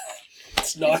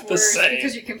 It's not It's the worse same.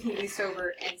 because you're completely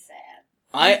sober and sad.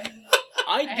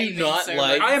 I hate do being not sober.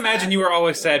 like. I imagine you are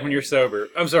always sad when you're sober.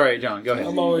 I'm sorry, John. Go ahead.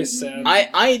 I'm always sad.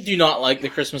 I do not like the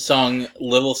Christmas song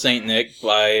 "Little Saint Nick"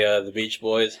 by the Beach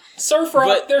Boys. Surf rock.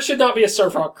 But- there should not be a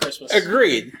surf rock Christmas.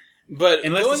 Agreed, but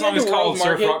Unless the going song into is called World Surf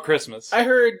Market, Rock Christmas. I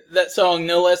heard that song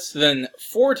no less than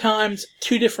 4 times,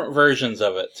 2 different versions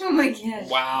of it, Oh my god.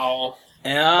 Wow.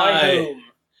 and By I whom?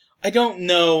 I don't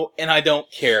know, and I don't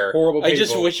care. Horrible I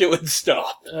just people. wish it would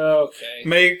stop. Okay.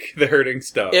 Make the hurting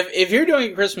stop. If you're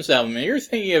doing a Christmas album and you're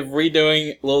thinking of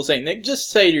redoing Little Saint Nick,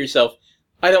 just say to yourself,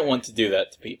 I don't want to do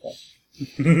that to people.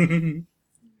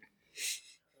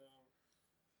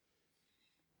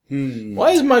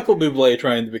 Why is Michael Bublé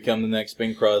trying to become the next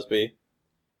Bing Crosby?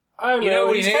 I don't You know know.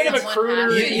 what He's he kind of a needs?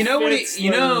 crooner. You know what he you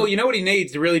know what he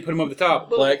needs to really put him over the top?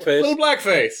 Blackface? Little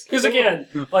blackface. Because again,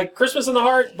 like Christmas in the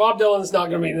Heart, Bob Dylan's not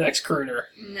going to be the next crooner.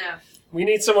 No. We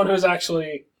need someone who's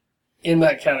actually in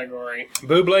that category.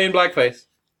 Bublé and blackface.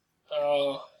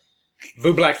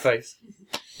 Boo blackface.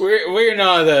 We're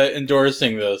not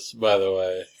endorsing this, by the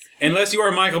way. Unless you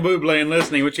are Michael Bublé and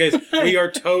listening, in which case we are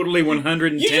totally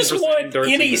 110% You just want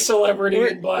endorsing any this. celebrity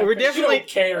in blackface. we're definitely- You don't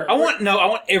care. I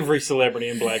want every celebrity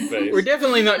in blackface. We're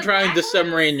definitely not trying to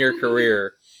submarine your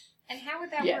career. And how would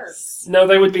that Yes. No,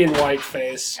 they would be in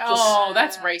whiteface. Oh,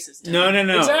 that's racist. No.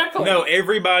 Exactly. No,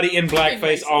 everybody in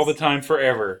blackface racist. all the time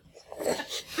forever.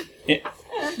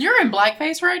 You're in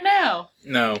blackface right now.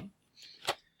 No.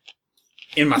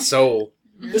 In my soul.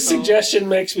 This suggestion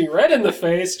makes me red in the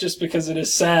face just because it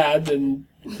is sad and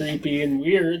creepy and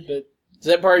weird, but Is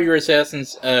that part of your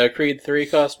Assassin's Creed 3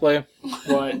 cosplay?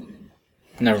 what?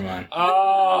 Never mind.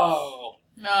 Oh.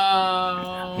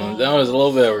 No. That was a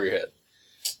little bit over your head.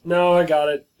 No, I got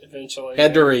it eventually.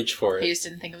 Had to reach for He it. just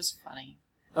didn't think it was funny.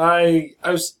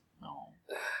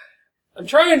 I'm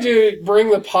trying to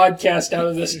bring the podcast out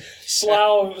of this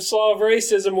slough of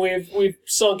racism we've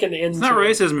sunken into. It's not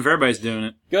racism if everybody's doing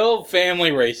it. Good old family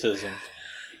racism.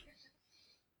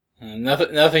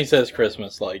 Nothing says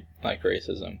Christmas like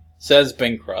racism. Says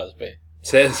Bing Crosby.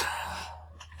 Says.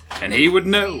 And he would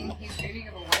know. He's dreaming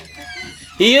of a white Christmas?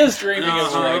 He is dreaming of a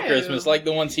Uh-huh. white Christmas, like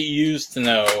the ones he used to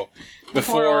know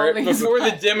Before all before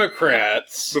these the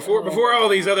Democrats. Before all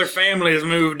these other families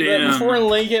moved in. Before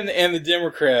Lincoln and the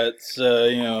Democrats,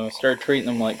 start treating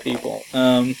them like people.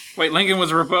 Wait, Lincoln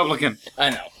was a Republican. I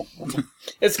know.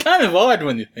 It's kind of odd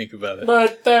when you think about it.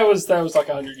 But that was like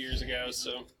 100 years ago,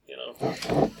 so, you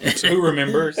know. So who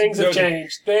remembers? Things have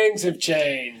changed. Things have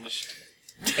changed.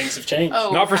 Things have changed.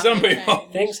 Oh, Not for how some they people.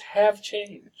 change. Things have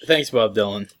changed. Thanks, Bob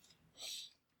Dylan.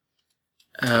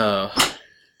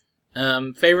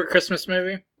 Favorite Christmas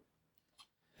movie?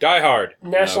 Die Hard.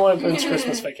 National Lampoon's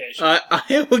Christmas Vacation.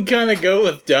 I would kind of go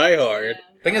with Die Hard.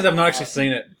 Thing is, I've not actually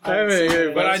seen it. I haven't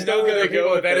either, But I I'm still know gonna that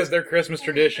people with that it. is their Christmas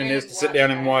tradition is to sit down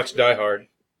and watch Die Hard.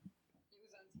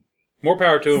 More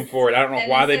power to them for it. I don't know And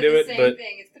why they said do the it, same but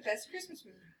thing. It's the best Christmas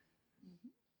movie.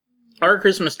 Our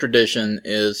Christmas tradition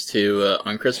is to,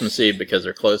 on Christmas Eve, because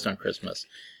they're closed on Christmas,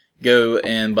 go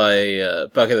and buy a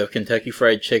bucket of Kentucky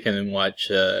Fried Chicken and watch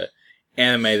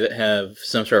anime that have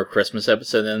some sort of Christmas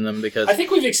episode in them, because I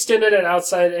think we've extended it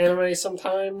outside anime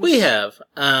sometimes. we have.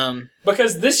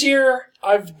 Because this year,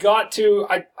 I've got to...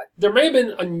 there may have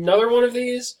been another one of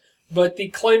these, but the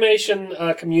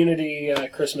Claymation community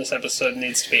Christmas episode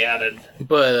needs to be added.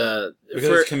 But because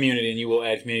it's community and you will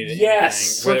add community to Yes.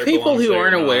 anything, for whether it people belongs who there or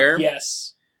aren't not. aware,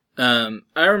 Yes.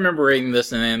 I remember reading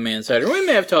this in Anime Insider. We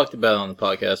may have talked about it on the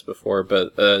podcast before,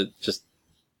 but just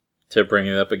to bring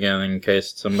it up again in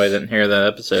case somebody didn't hear that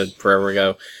episode forever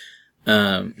ago.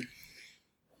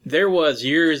 There was,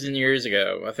 years and years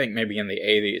ago, I think maybe in the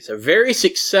 80s, a very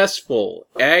successful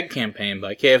ad campaign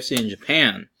by KFC in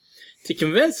Japan to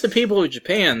convince the people of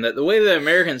Japan that the way that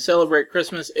Americans celebrate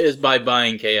Christmas is by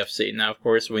buying KFC. Now, of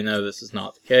course, we know this is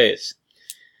not the case.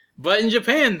 But in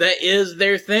Japan, that is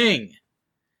their thing.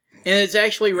 And it's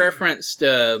actually referenced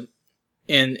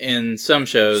in some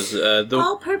shows.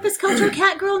 All-purpose culture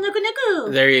cat girl nuku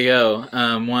nuku. There you go.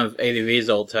 One of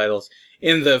ADV's old titles.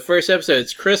 In the first episode,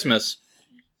 it's Christmas.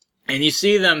 And you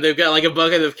see them, they've got like a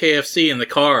bucket of KFC in the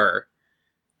car.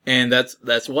 And that's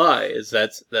why.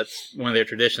 That's one of their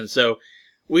traditions. So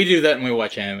we do that when we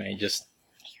watch anime, just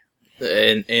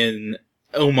in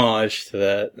homage to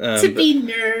that. Be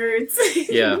nerds.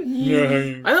 Yeah.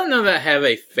 I don't know that I have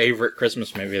a favorite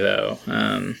Christmas movie, though.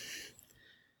 I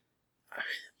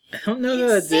don't know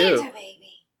that I do. Santa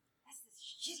Baby. That's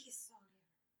the shittiest song.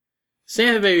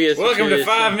 Santa Baby is... Welcome to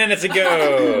 5 minutes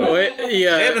ago. Wait,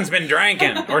 yeah. Devin's been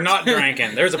drinking, or not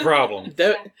drinking. There's a problem.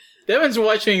 Devin's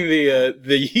watching the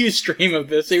Ustream of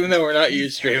this, even though we're not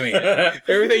Ustreaming it.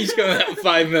 Everything's coming out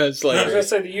 5 minutes I was later. going to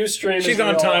say the Ustream is She's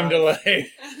on real time live.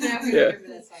 delay. Now we Yeah. remember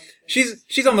that song.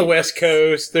 She's on the West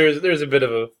Coast. There's a bit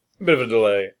of a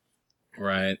delay.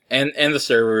 Right. And the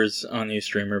servers on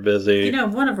Ustream are busy. You know,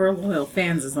 one of our loyal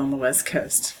fans is on the West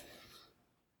Coast.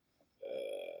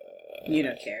 You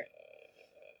don't care.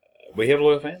 We have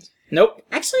loyal fans. Nope.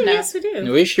 Actually, No. yes, we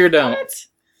do. We sure don't. What?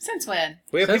 Since when?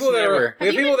 We have Since people that never.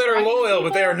 are loyal,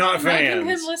 but they are not Making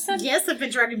fans. him listen? Yes, I've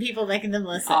been drugging people, making them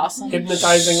listen. Awesome.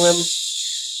 Hypnotizing them.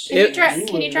 Can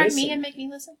you drag me and make me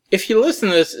listen? If you listen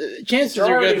to this, chances You're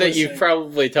are already good that you've listening.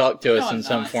 probably talked to us No, in I'm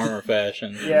some not. form or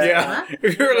fashion. Yeah.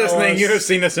 If you're listening, you have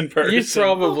seen us in person. You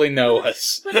probably know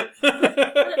us. What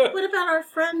about our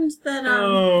friend that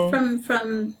Oh.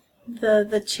 from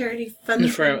the charity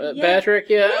fund? From Patrick,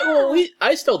 yeah. Well,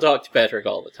 I still talk to Patrick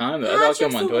all the time. Though. I talk to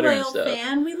him on Twitter and stuff.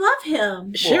 Fan. We love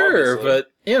him. Sure, obviously.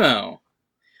 but you know,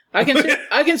 I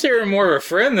consider him more of a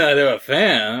friend than I do a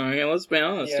fan. I mean, let's be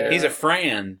honest Yeah. here. He's a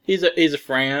Fran. He's a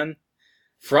Fran.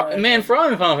 Man,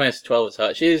 Fran in Final Fantasy 12 is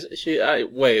hot.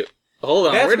 Wait, hold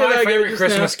on. That's Where did my I go favorite just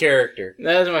Christmas character.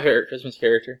 now? That is my favorite Christmas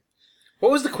character.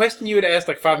 What was the question you had asked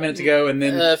like 5 minutes ago, and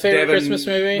then Favorite Devin Christmas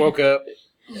movie? woke up?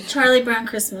 Charlie Brown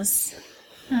Christmas.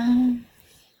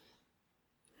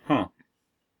 Huh.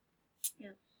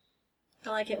 I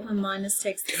like it when Linus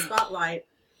takes the spotlight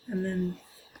and then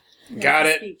Got makes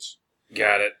a it. speech.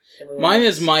 Got it. Mine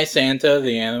is My Santa,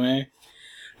 the anime.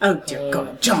 Oh dear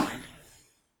God, John.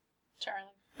 Charlie.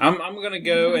 I'm gonna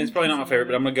go, and it's probably not my favorite,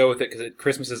 but I'm gonna go with it because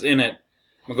Christmas is in it.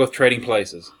 I'm gonna go with Trading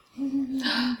Places.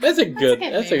 That's a good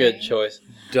movie. choice.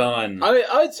 Done. I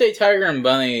would say Tiger and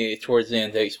Bunny towards the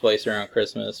end takes place around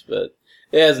Christmas, but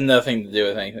it has nothing to do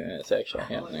with anything that's actually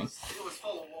happening.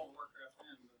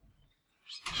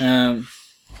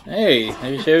 Hey,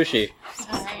 there's Yoshi.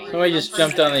 Sorry. Somebody just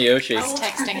jumped on the Yoshi. I was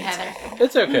texting Heather.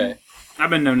 It's okay. I've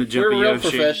been known to jump We're a real Yoshi.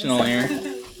 professional here.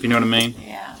 If you know what I mean.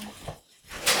 Yeah.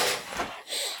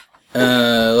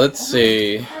 Let's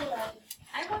see.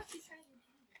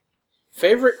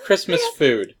 Favorite Christmas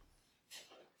food?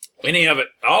 Any of it.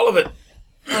 All of it.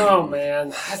 Oh man,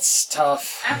 that's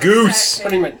tough. Goose. What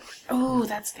do you mean? Oh,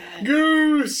 that's good.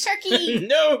 Goose. Turkey.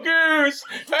 No goose!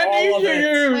 I All of need it.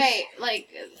 your goose! Wait, like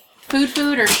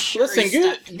food or Listen,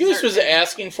 Goose was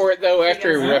asking for it though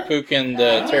after Repuk and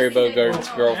Terry Bogart's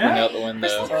girlfriend out the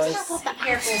window. I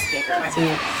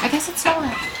guess it's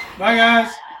not. Bye,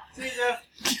 guys.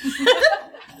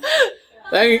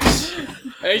 Thanks!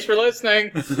 Thanks for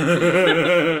listening!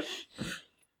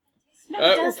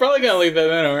 We're probably gonna leave that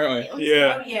in, aren't we?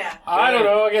 Yeah. Yeah. I don't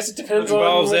know. I guess it depends on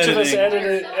Involves which of us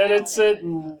editing. edits it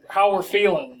and how we're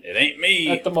feeling It ain't me.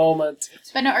 at the moment.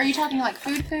 But no, are you talking like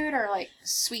food or like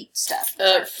sweet stuff?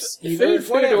 Food or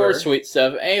whatever. sweet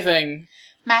stuff. Anything.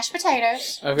 Mashed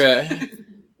potatoes. Okay.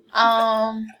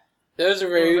 Those are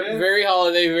very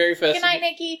holiday, very festive. Good night,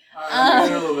 Nikki.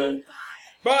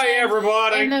 Bye,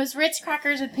 everybody. And those Ritz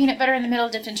crackers with peanut butter in the middle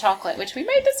dipped in chocolate, which we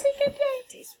made this weekend.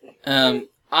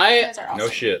 Yay. Those are awesome. No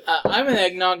shit. I'm an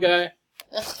eggnog guy.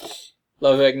 Ugh.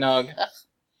 Love eggnog.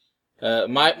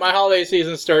 My holiday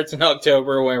season starts in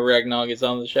October whenever eggnog is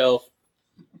on the shelf.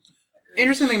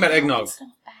 Interesting thing about eggnog. It's not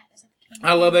bad, is it?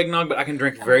 I love eggnog, but I can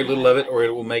drink very little of it, or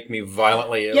it will make me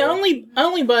violently ill. Yeah, I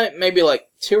only buy it maybe like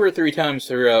 2 or 3 times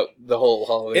throughout the whole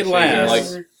holiday It season.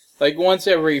 lasts. Like once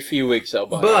every few weeks I'll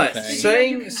buy it. But I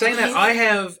think. saying that, I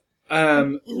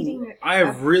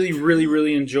have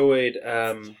really enjoyed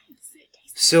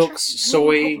Silk's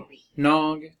soy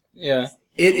nog. Yeah.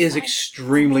 It is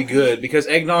extremely good because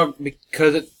eggnog,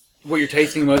 what you're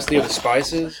tasting mostly are the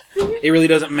spices. It really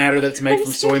doesn't matter that it's made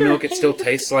from soy milk; it still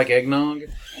tastes like eggnog.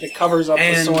 It covers up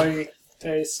And- the soy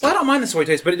taste. Well, I don't mind the soy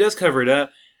taste, but it does cover it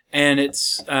up, and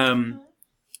it's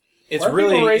Why are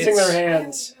really people raising it's, their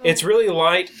hands? it's really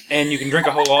light, and you can drink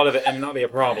a whole lot of it and not be a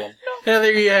problem.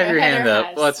 Heather, you have your Heather hand up.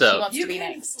 has. What's She up? wants You to be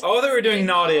can- next. Oh, they were doing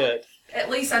not it. At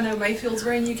least I know Mayfield's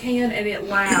brand you can, and it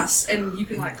lasts, and you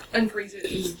can like unfreeze it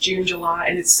in June, July,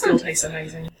 and it still tastes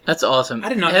amazing. That's awesome. I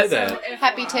did not know that.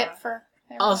 Happy tip for.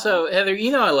 Also, Heather,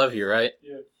 you know I love you, right?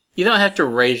 Yeah. You don't have to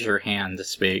raise your hand to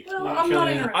speak. Well, I'm not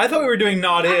interested. I thought we were doing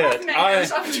not I it. have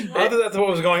manners. I thought that's what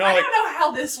was going on. I Like, don't know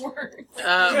how this works.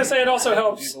 I was gonna say it also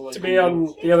helps to be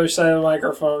on the other side of the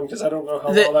microphone because I don't know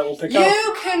how well that will pick up.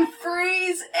 You can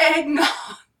freeze eggnog.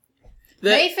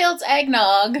 Mayfield's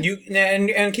eggnog.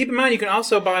 and keep in mind, you can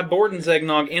also buy Borden's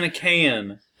eggnog in a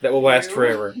can that will last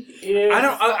forever.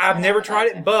 I've never tried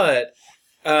it, but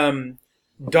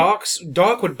Doc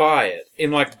would buy it in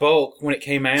like bulk when it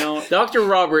came out. Dr.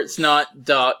 Roberts, not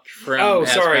Doc from Oh,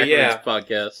 Ask sorry, Backwards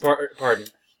yeah. podcast. Pardon.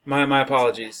 My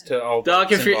apologies to all. Doc,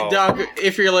 if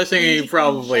you're listening, you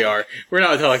probably are. We're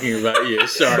not talking about you.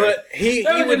 Sorry. But he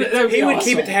That would be would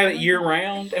keep awesome. it to have it year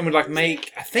round and would like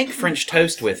make I think French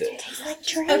toast with it.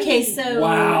 Okay, so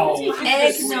Wow.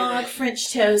 eggnog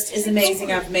French toast is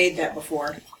amazing. I've made that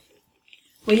before.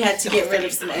 We had to get rid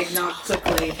of some eggnog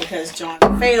quickly because John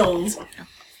failed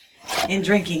in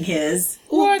drinking his.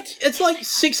 What? It's like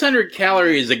 600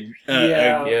 calories a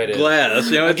it is. glass.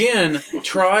 You know, Again,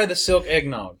 try the silk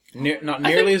eggnog. Not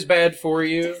nearly as bad for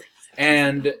you,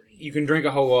 and you can drink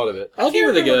a whole lot of it. I'll give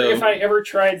it a go. If I ever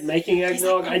tried making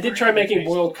eggnog, I did try making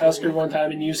boiled custard one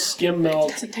time and use skim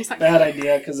milk. Bad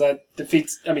idea because that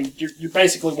defeats. I mean, you're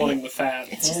basically wanting the fat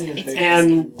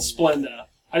and Splenda.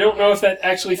 I don't know if that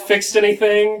actually fixed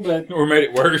anything, but Or made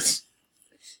it worse.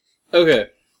 Okay.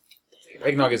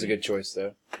 Eggnog is a good choice,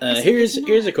 though. Here's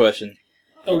a question.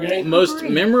 okay. Most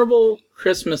memorable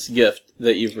Christmas gift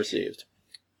that you've received?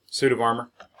 Suit of armor.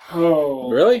 Oh,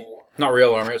 Really? Not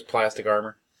real armor, it's plastic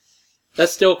armor.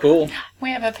 That's still cool.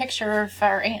 We have a picture of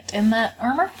our aunt in that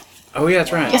armor. Oh, yeah,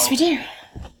 that's right. Yes, we do.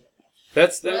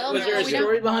 That's Well, Was there a we don't-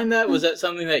 story behind that? Was that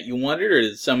something that you wanted, or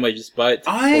did somebody just buy it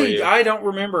for you? I don't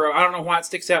remember. I don't know why it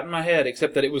sticks out in my head,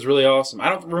 except that it was really awesome. I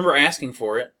don't remember asking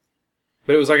for it,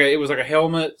 but it was like a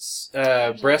helmet,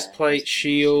 breastplate,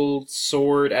 shield,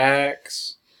 sword,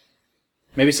 axe,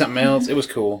 maybe something else. It was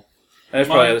cool. That's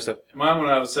probably other stuff. Mine, when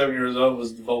I was 7 years old,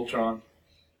 was the Voltron.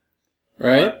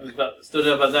 Right? It was stood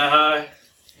up about that high.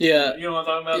 Yeah. You know what I'm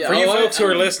talking about? Yeah. For you Oh, folks who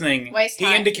are listening, Waist he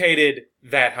high. indicated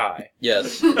that high.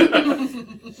 Yes. Oh,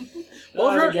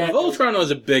 yeah. Voltron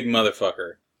was a big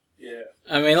motherfucker. Yeah.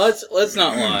 I mean, let's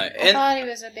not lie. I And thought he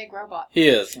was a big robot. he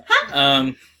is.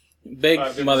 Big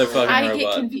motherfucking I get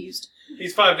robot. confused.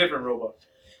 He's 5 different robots.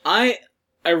 I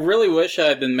really wish I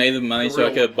had been made the money so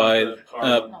I could bought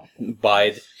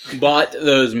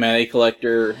those Matty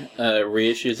Collector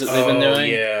reissues that they've been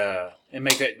doing. Yeah. And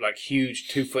make that like huge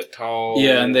 2 foot tall.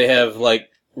 Yeah, and they have like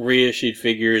reissued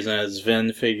figures and a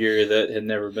Sven figure that had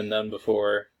never been done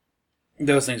before.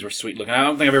 Those things were sweet looking. I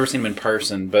don't think I've ever seen them in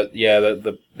person, but yeah,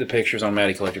 the pictures on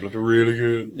Matty Collector looked really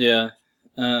good. Yeah.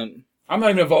 I'm not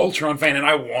even a Voltron fan, and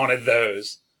I wanted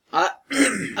those.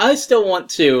 I still want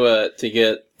to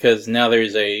get, because now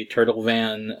there's a Turtle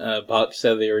Van box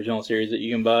set of the original series that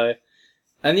you can buy.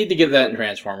 I need to get that in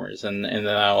Transformers, and then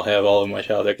I'll have all of my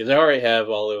childhood, because I already have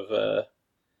all of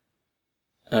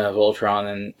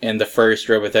Voltron and the first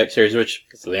Robotech series, which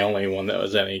is the only one that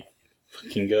was any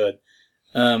fucking good.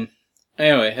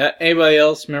 Anyway, anybody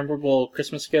else memorable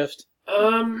Christmas gift?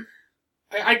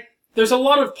 There's a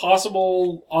lot of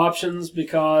possible options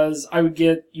because I would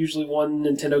get usually one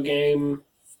Nintendo game,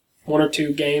 1 or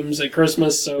 2 games at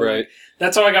Christmas. So Right.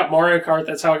 that's how I got Mario Kart.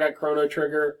 That's how I got Chrono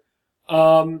Trigger.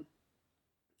 I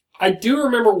do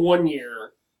remember one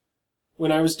year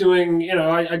when I was doing,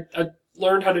 I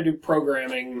learned how to do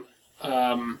programming,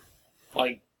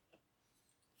 like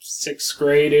 6th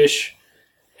grade-ish.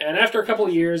 And after a couple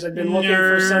of years, I'd been looking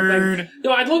for something.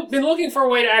 No, been looking for a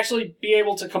way to actually be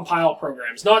able to compile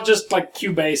programs, not just like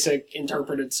QBasic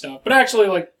interpreted stuff, but actually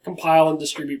like compile and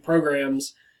distribute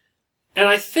programs. And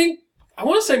I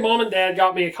want to say Mom and Dad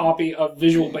got me a copy of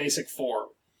Visual Basic 4,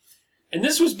 and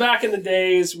this was back in the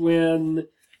days when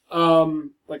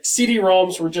like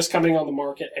CD-ROMs were just coming on the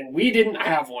market, and we didn't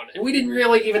have one, and we didn't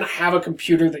really even have a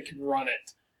computer that could run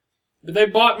it. But they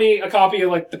bought me a copy of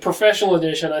like the professional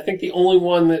edition. I think the only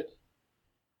version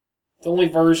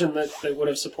that they would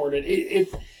have supported. It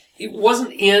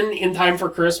wasn't in time for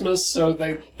Christmas, so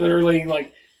they literally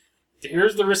like,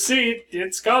 here's the receipt,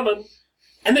 it's coming.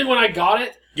 And then when I got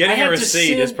it, Getting I had a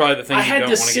receipt is probably the thing I you had don't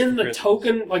to want to get send for the Christmas.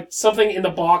 token, like something in the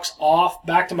box off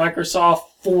back to Microsoft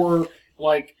for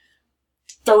like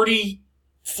 30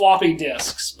 floppy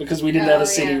disks because we didn't have a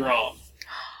CD-ROM.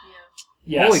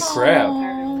 Yes. Holy crap.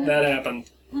 That happened.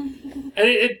 And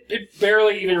it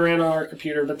barely even ran on our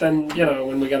computer, but then,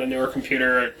 when we got a newer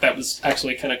computer, that was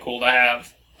actually kind of cool to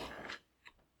have.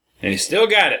 And he still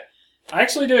got it. I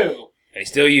actually do. And he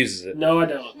still uses it. No, I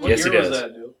don't. What Yes, year he was does.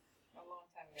 that, dude?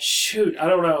 Shoot, I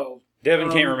don't know.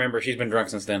 Devin can't remember. She's been drunk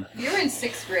since then. You were in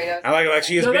 6th grade. I like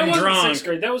she has No, that been wasn't drunk 6th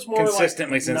grade. That was more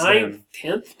consistently like since 9th,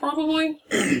 then. 10th, probably.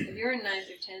 You were in 9th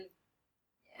or 10th.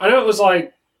 I know it was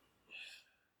like...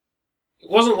 It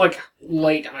wasn't like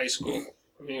late high school.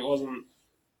 I mean, it wasn't...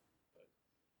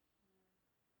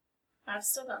 I've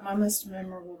still got my most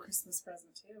memorable Christmas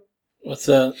present too. What's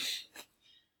that?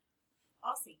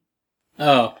 Aussie.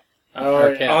 Oh.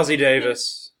 Okay. Ozzie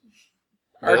Davis.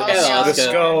 Our cat yeah. The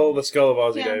Oscar. skull of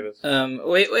Ozzie Yeah. Davis.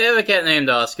 We have a cat named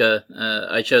Oscar.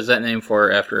 I chose that name for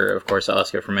her after, of course,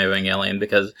 Oscar from Evangelion,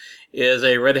 because it is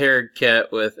a red-haired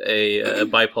cat with a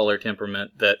bipolar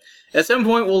temperament that at some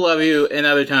point will love you and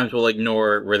other times will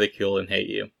ignore, ridicule, and hate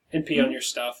you. And pee on your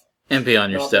stuff. And pee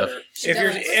on your Not stuff. better. If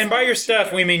you're and by your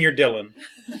stuff we mean you're Dylan.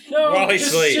 No, While he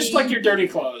just, sleeps. just like your dirty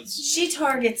clothes. She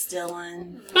targets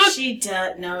Dylan. Not- She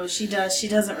does. No, she does. She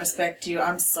doesn't respect you.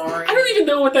 I'm sorry. I don't even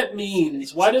know what that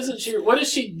means. Why doesn't she? What does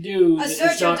she do that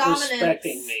Assert is your not dominance.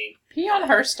 respecting me? Pee on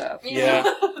her stuff. Yeah.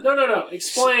 No.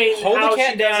 Explain. Hold how the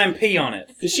cat she down does and pee on it.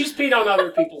 Because she's peed on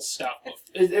other people's stuff.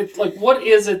 It's like, what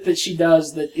is it that she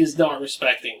does that is not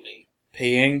respecting me?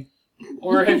 Peeing.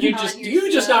 Or have you On just, your do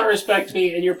you just stuff. not respect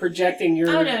me and you're projecting your...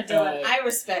 Oh no, Dylan, I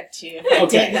respect you. Okay. I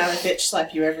didn't, I would bitch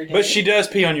slap you every day. But she does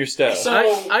pee on your stuff. So,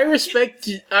 I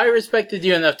respected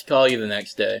you enough to call you the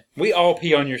next day. We all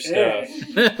pee on your stuff.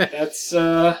 that's,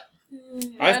 I've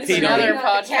That's peed on another it.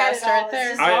 podcast right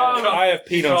there. I have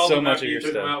peed on Called so him much after of you your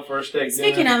took him stuff. out for a steak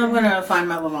Speaking dinner. of, I'm gonna find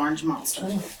my little orange monster.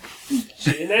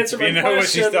 she didn't answer my You know what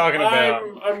she's question. talking about.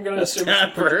 I'm going to assume...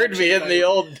 Time for her to be in the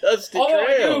old dusty Although I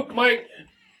trail. do,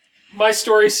 my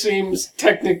story seems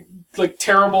like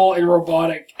terrible and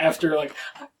robotic after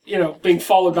being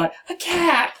followed by a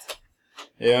cat.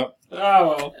 Yep. Oh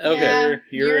well. Okay. Yeah.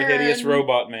 You're a hideous an-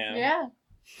 robot man. Yeah.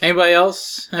 Anybody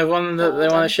else have one that they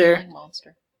want to share?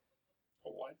 Monster.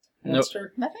 What? Nope.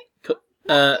 Monster?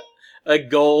 Nothing. A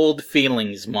gold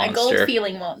feelings monster. A gold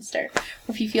feeling monster.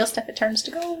 If you feel stuff, it turns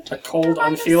to gold. A cold,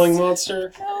 unfeeling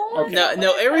monster? No. Okay.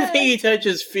 No, everything he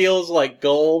touches feels like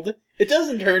gold. It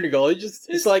doesn't turn to gold.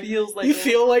 It's like feels like you gold.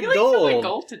 feel like You gold. feel like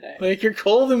gold today. Like you're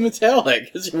cold and metallic.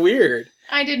 It's weird.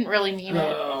 I didn't really mean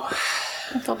it. Oh.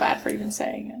 I feel bad for even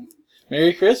saying it.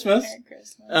 Merry Christmas. Merry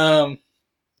Christmas.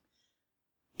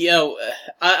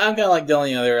 I'm kind of like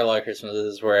Dylan. There are a lot of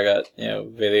Christmases where I got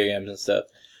video games and stuff.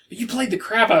 But you played the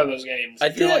crap out of those games. I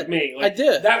if you're did. like me. I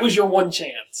did. That was your one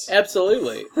chance.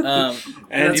 Absolutely. And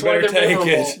That's you why better they're take memorable.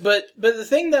 it. But the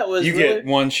thing that was You really, get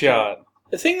one shot.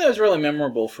 the thing that was really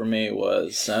memorable for me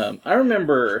was I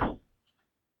remember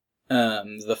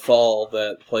the fall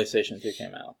that PlayStation 2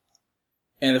 came out,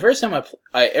 and the first time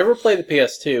I ever played the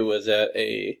PS2 was at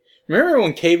remember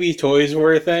when KB Toys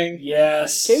were a thing?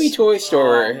 Yes. KB Toy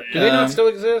Store. Oh, man. Do they not still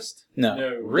exist? No, No,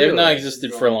 they've really? not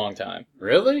existed for a long time.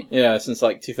 Really? Yeah, since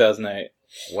like 2008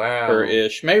 Wow. or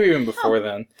ish, maybe even before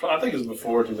then. I think it was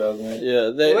before 2008. Yeah,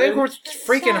 Well, they were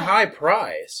freaking high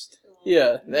priced.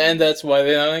 yeah, and that's why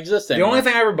they don't exist The anymore. only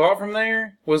thing I ever bought from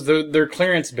there was their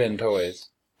clearance bin toys.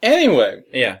 Anyway,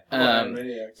 Yeah.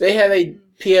 they had a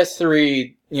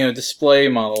PS3, display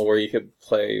model where you could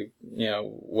play,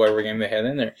 whatever game they had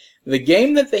in there. The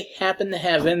game that they happened to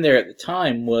have in there at the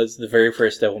time was the very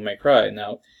first Devil May Cry.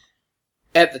 Now,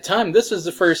 at the time, this was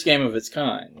the first game of its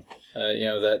kind.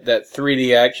 That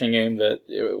 3D action game that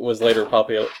it was later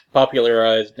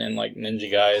popularized in like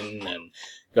Ninja Gaiden and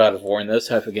God of War and those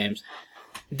type of games.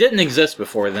 Didn't exist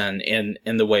before then in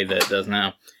the way that it does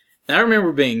now. And I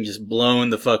remember being just blown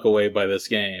the fuck away by this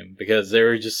game because there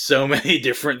were just so many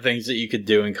different things that you could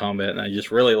do in combat, and I just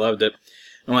really loved it.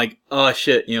 I'm like, oh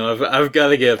shit, I've got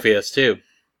to get a PS2.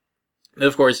 And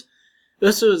of course,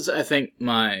 this was, I think,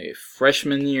 my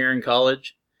freshman year in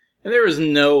college, and there was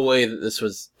no way that this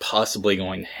was possibly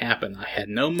going to happen. I had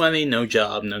no money, no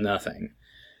job, no nothing.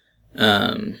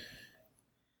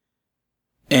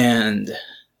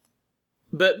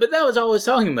 But that was all I was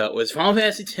talking about was Final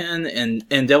Fantasy X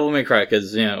and Devil May Cry,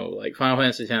 because, like Final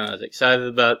Fantasy X I was excited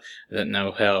about. I didn't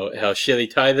know how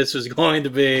shitty Titus was going to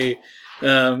be.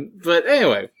 But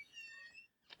anyway,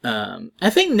 I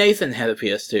think Nathan had a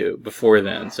PS2 before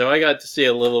then, so I got to see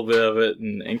a little bit of it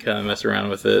and kind of mess around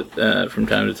with it from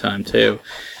time to time too.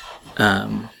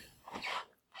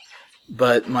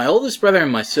 But my oldest brother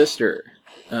and my sister,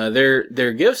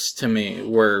 their gifts to me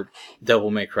were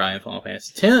Devil May Cry and Final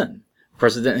Fantasy X. Of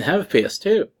course, I didn't have a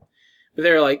PS2, but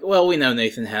they were like, "Well, we know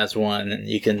Nathan has one, and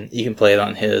you can play it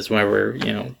on his whenever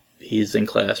he's in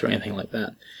class or anything like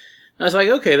that." I was like,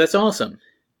 "Okay, that's awesome."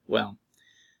 Well,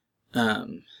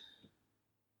 I'm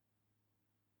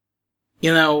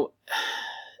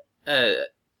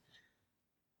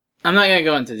not gonna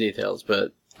go into details,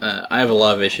 but I have a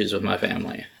lot of issues with my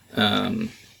family.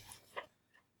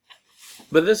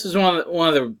 But this is one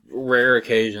of the rare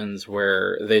occasions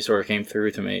where they sort of came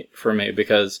through for me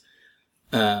because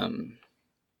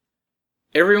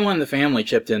everyone in the family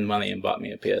chipped in money and bought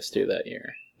me a PS2 that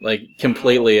year, like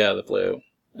completely out of the blue.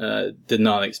 Did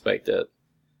not expect it.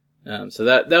 So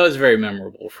that was very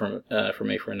memorable for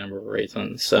me for a number of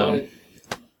reasons. So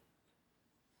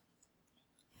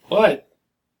What?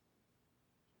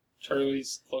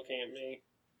 Charlie's looking at me.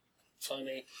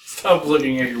 Funny. Stop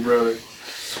looking at your brother.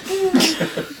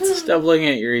 stop looking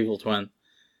at your evil twin.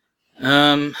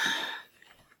 You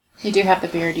do have the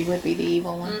beard. You would be the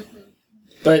evil one.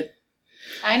 But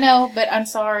I know, but I'm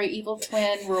sorry. Evil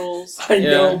twin rules. I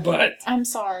know, but I'm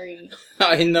sorry.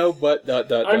 I know, but ...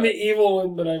 I'm the evil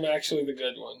one, but I'm actually the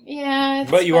good one. Yeah.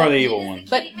 But you are the evil one.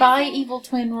 But by evil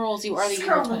twin rules, you are the Just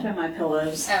evil curled up in twin. my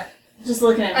pillows. Oh. Just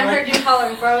looking at I my heard you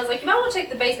hollering before. I was like, you might want to check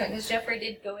the basement because Jeffrey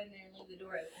did go in there and leave the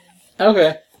door open.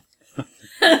 Okay.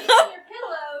 Your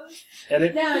pillows.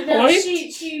 edit. No, point.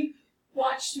 she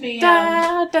watched me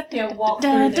Da, da, yeah, da, walk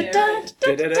da, through da, there.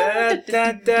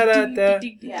 da,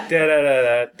 Yeah.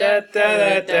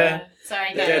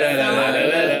 Sorry,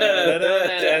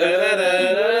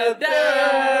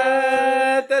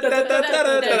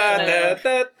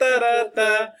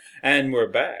 And we're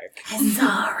back.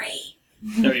 Sorry.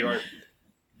 No, you aren't.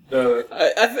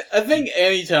 I think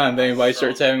anytime anybody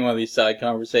starts having one of these side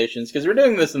conversations, because we're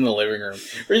doing this in the living room,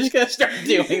 we're just gonna start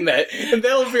doing that, and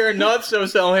they'll appear not so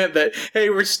hint that, hey,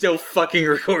 we're still fucking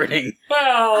recording.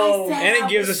 Well, And it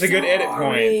gives us a good edit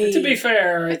point. to be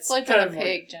fair, It's like kind a of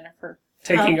pig, Jennifer.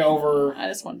 taking over I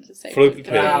just wanted to say Floop the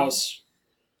the pig. house.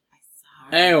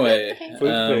 Anyway, Flip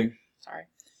the pig. Sorry.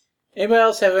 anybody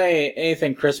else have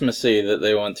anything Christmassy that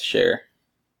they want to share?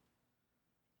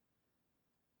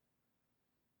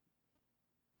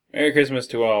 Merry Christmas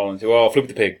to all, and to all, Floop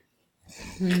the pig.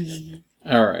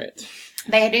 Alright.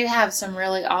 They do have some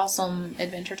really awesome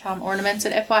Adventure Time ornaments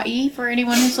at FYE for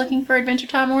anyone who's looking for Adventure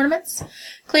Time ornaments.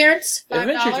 Clearance, $5.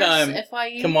 Adventure Time,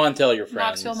 FYE. Come on, tell your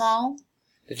friends. Knoxville Mall.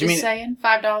 Did Just you mean... saying,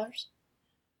 $5.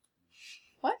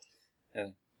 What?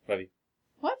 Love you.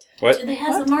 What? What? Do they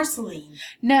have the Marceline?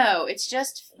 No, it's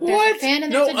just there's What? a Finn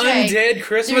and No there's a Jay. undead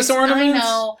Christmas There's- ornaments? I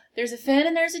know. There's a Finn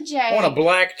and there's a Jay. I want a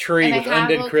black tree and with they have undead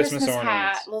little Christmas hat,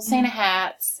 ornaments. little Santa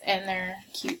hats, and they're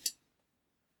cute.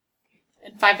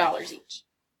 And $5 each.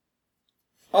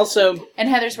 Also, And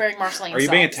Heather's wearing Marceline Are you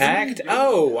being socks. attacked?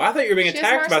 Oh, I thought you were being She has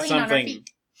attacked by Marceline on her something. feet.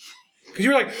 Because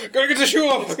you were like, gotta get the shoe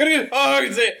off.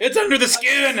 It's under the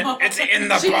skin. It's in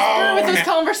the She's through with this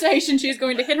bone. conversation. She's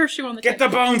going to hit her shoe on the Get the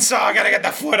table. bone saw. Gotta get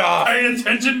the foot off. Pay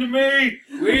attention to me!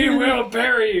 We will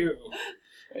bury you.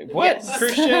 What, Yes.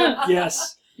 Christian?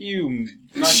 Yes. You...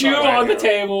 Shoe on the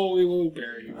table, we will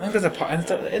bury you. I think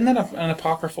isn't that an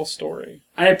apocryphal story?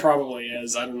 It probably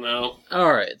is. I don't know.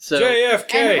 alright, so...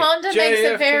 JFK. And Honda makes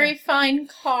a JFK. very fine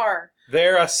car.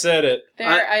 There, I said it. There,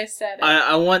 I said it.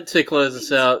 I want to close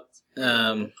this out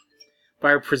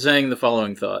by presenting the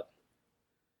following thought.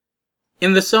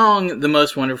 In the song The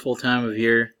Most Wonderful Time of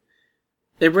Year,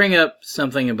 they bring up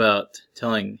something about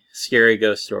telling scary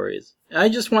ghost stories. I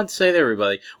just want to say to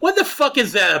everybody, what the fuck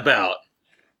is that about?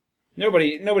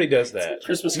 Nobody does that.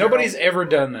 Christmas Carol. Nobody's ever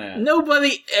done that.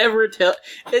 Nobody ever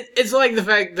it's like the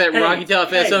fact that Hey, Rocky Top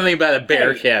has hey, something about a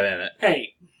bear hey. cat in it.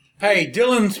 Hey, Hey,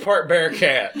 Dylan's part bear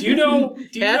cat. do you know? Do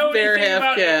you know Half bear, anything half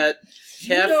about cat,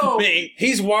 half know- mink.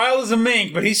 He's wild as a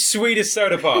mink, but he's sweet as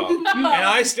soda pop. And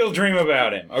I still dream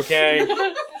about him, okay?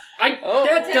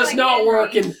 That does not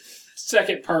work in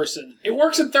second person. It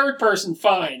works in third person,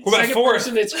 fine. What about Second fourth?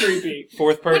 person, it's creepy.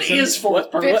 Fourth What person. is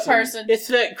fourth person? Fifth person. It's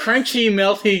that crunchy,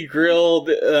 melty, grilled,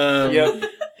 Yep.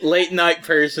 late night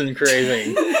person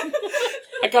craving.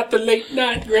 I got the late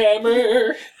night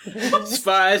grammar.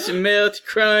 Spice, melt,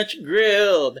 crunch,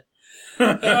 grilled.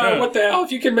 What the hell?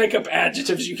 If you can make up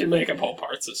adjectives, you can make up whole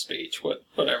parts of speech.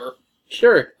 Whatever.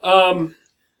 Sure.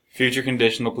 Future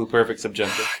conditional pluperfect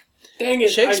subjunctive. Dang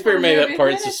it. Shakespeare made up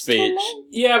parts of speech.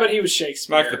 Yeah, but he was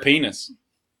Shakespeare. Like the penis.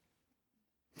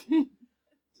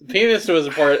 Penis was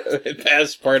a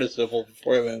past participle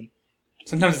before then.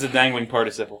 Sometimes it's a dangling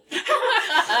participle.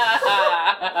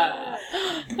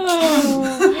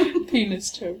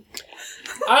 Penis joke.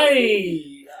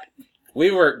 We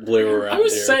work blue around I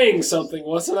was here. saying something,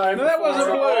 wasn't I? No, that wasn't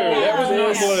blue. That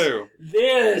was not blue.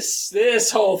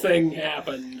 This whole thing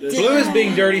happened. Blue is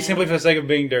being dirty simply for the sake of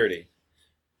being dirty.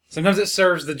 Sometimes it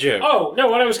serves the joke. Oh, no,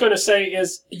 what I was going to say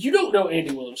is, you don't know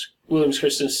Andy Williams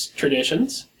Christmas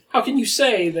traditions. How can you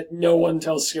say that no one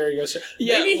tells scary ghost stories?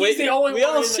 Yeah, Maybe he's the only we one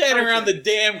all in the sat country. around the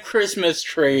damn Christmas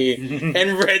tree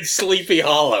and read Sleepy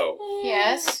Hollow.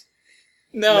 Yes.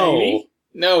 No. Maybe.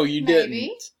 No, you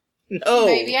Maybe. didn't. No.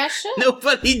 Maybe I should.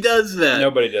 Nobody does that.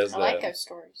 Nobody does I that. like ghost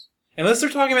stories. Unless they're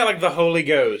talking about like the Holy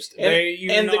Ghost.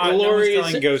 And no one's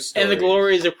telling ghost stories. and the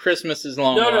glories of Christmas is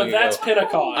long, No, long that's ago.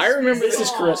 Pentecost. I remember This is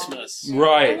Christmas.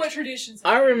 Right. What traditions?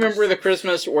 I remember the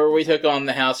Christmas where we took on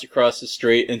the house across the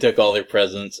street and took all their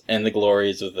presents and the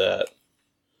glories of that.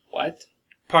 What?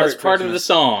 That's part of the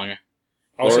song.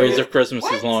 Also, Glories of Christmas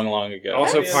is long, long ago.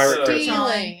 also Yes, pirate Christmas.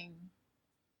 Stealing.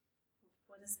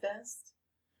 What is best?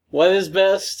 What is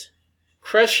best?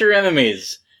 Crush your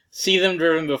enemies. See them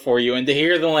driven before you, and to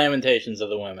hear the lamentations of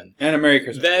the women. And a Merry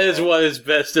Christmas. That is what is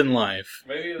best in life.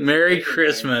 Merry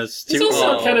Christmas to It's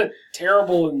also all. kind of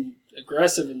terrible and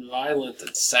aggressive and violent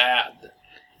and sad.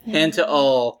 And to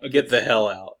all, get the hell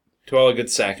out. To all a good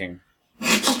sacking.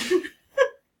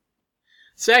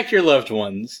 Sack your loved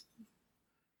ones.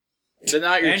 But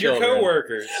not your And children. your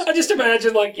co-workers. I just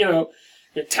imagine,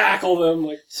 You tackle them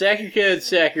like. Sack your kids,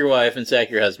 sack your wife, and sack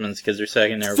your husbands because they're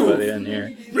sacking everybody in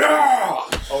here.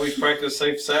 Always practice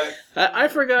safe sack. I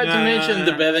forgot to mention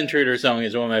the Beth Intruder song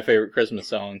is one of my favorite Christmas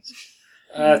songs.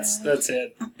 That's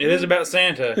it. It is about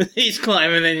Santa. He's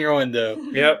climbing in your window.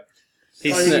 Yep.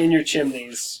 Climbing in your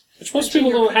chimneys. Which most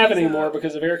people don't have anymore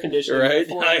because of air conditioning. Right?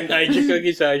 Hide your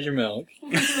cookies, hide your milk.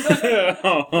 Why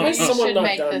has someone should not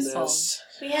make done this this?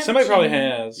 Somebody probably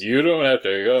has. You don't have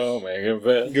to go make a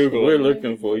fest. Google it. We're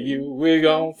looking for you. We're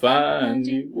gonna find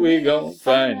you. We're gonna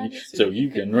find you. So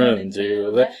you can run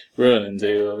until that, run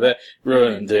until that,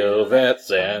 run until that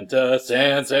Santa,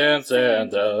 Santa,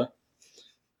 Santa.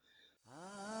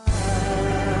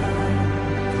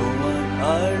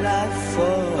 All life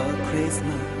for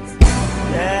Christmas.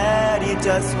 Daddy,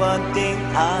 just one thing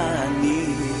I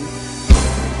need.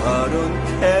 I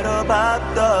don't care about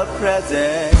the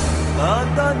present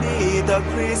underneath the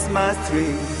Christmas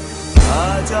tree.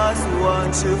 I just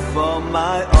want you for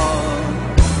my own,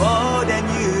 more than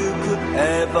you could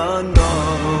ever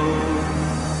know.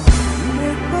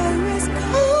 Make my wish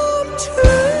come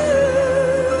true.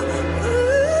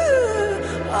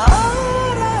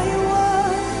 All I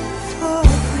want for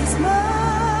Christmas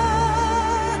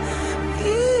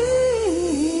is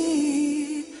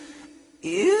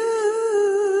you.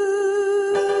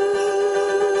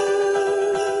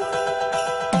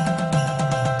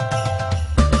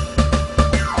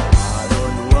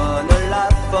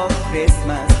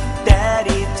 Christmas,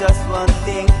 Daddy, just one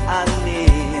thing I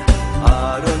need.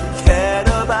 I don't care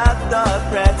about the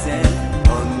present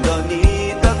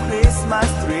underneath the Christmas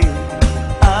tree.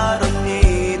 I don't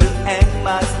need to hang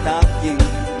my stocking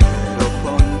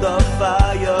upon the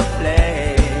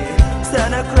fireplace.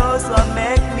 Santa Claus will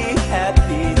make me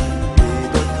happy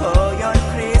with a toy on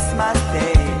Christmas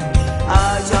Day.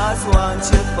 I just want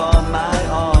you for my